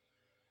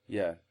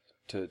 Yeah,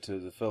 to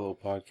the fellow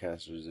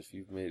podcasters, if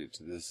you've made it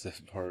to this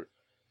part,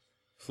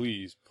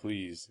 please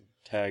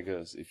tag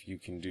us if you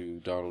can do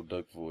Donald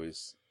Duck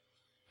voice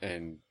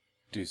and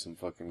do some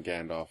fucking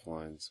Gandalf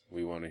lines.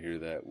 We want to hear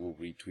that. We'll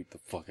retweet the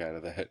fuck out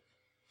of that.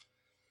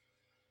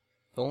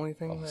 The only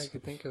thing that I Awesome.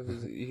 could think of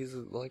is he's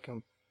like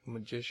a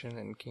magician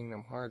in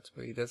Kingdom Hearts,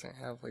 but he doesn't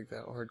have like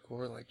that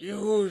hardcore like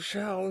 "you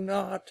shall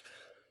not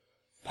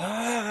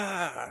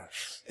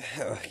pass."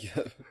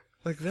 Yeah.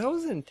 Like that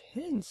was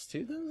intense,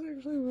 dude. That was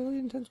actually a really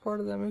intense part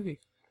of that movie.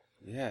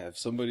 Yeah, if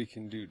somebody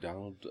can do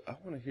Donald, I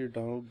want to hear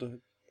Donald Duck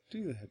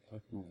do that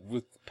fucking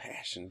with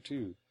passion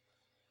too.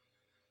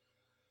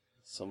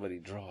 Somebody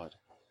draw it.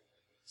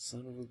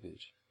 Son of a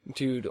bitch.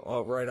 Dude,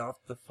 right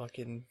off the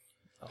fucking...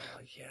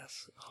 Oh,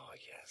 yes. Oh,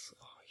 yes.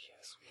 Oh,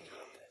 yes. We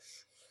got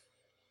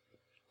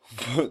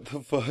this. What the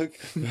fuck?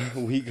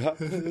 We got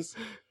this?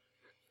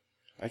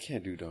 I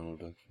can't do Donald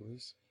Duck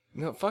voice.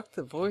 No, fuck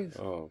the voice.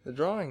 Oh. The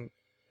drawing.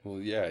 Well,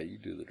 yeah, you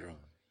do the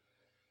drawing.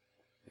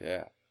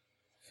 Yeah.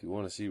 If you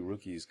want to see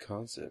Rookie's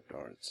concept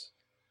arts,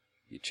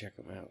 you check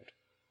them out.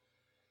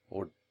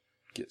 Or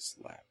get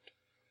slapped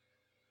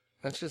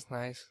That's just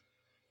nice.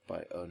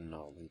 by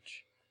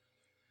unknowledge.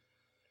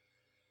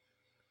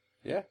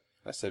 Yeah,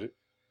 I said it.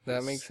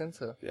 That makes sense,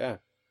 though. Yeah.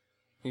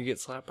 You get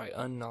slapped by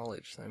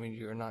unknowledge. That means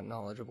you're not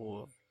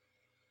knowledgeable of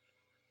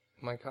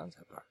my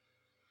concept art.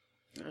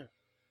 Yeah.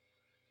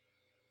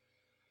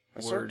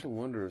 I start to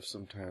wonder if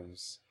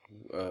sometimes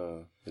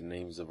the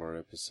names of our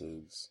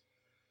episodes,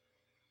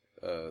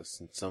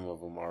 since some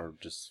of them are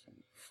just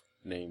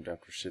named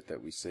after shit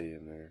that we say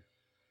in there,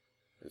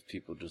 if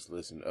people just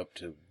listen up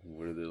to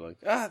where they're like,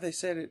 ah, they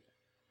said it.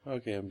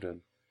 Okay, I'm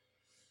done.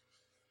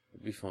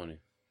 It'd be funny.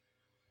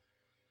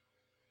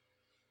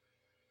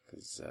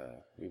 Because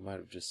we might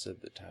have just said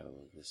the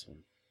title of this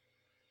one.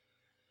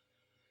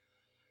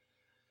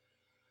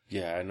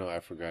 Yeah, I know, I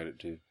forgot it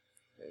too.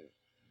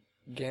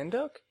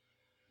 Gandalf?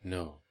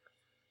 No.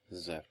 This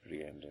is after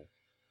the end.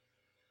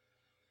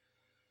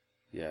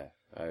 Yeah,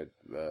 I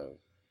don't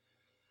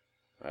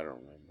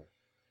remember.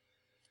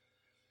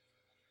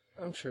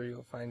 I'm sure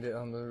you'll find it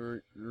on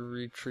the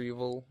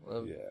retrieval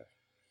of... Yeah.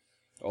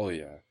 Oh,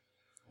 yeah.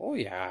 Oh,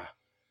 yeah.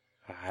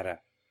 Hada.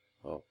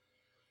 Oh.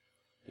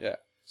 Yeah.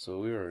 So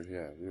we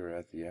were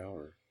at the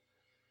hour.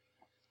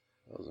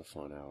 That was a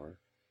fun hour.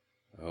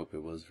 I hope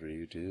it was for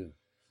you, too.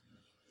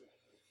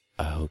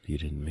 I hope you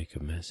didn't make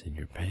a mess in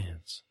your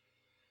pants.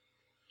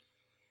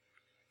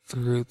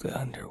 Through the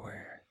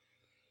underwear.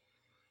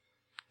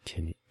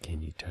 Can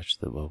you touch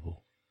the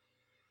bubble?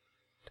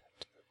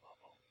 Touch the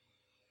bubble.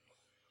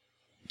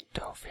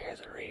 Don't fear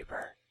the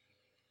Reaper.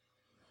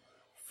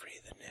 Free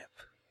the nip.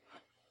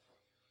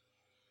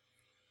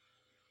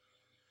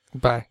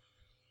 Bye.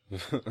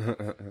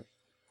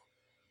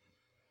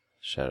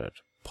 Shout out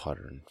to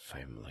Potter and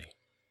family.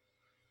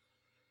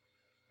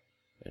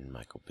 And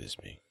Michael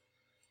Bisbee.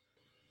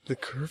 The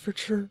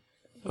curvature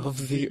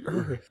of the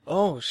Earth.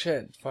 Oh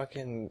shit,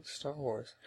 fucking Star Wars.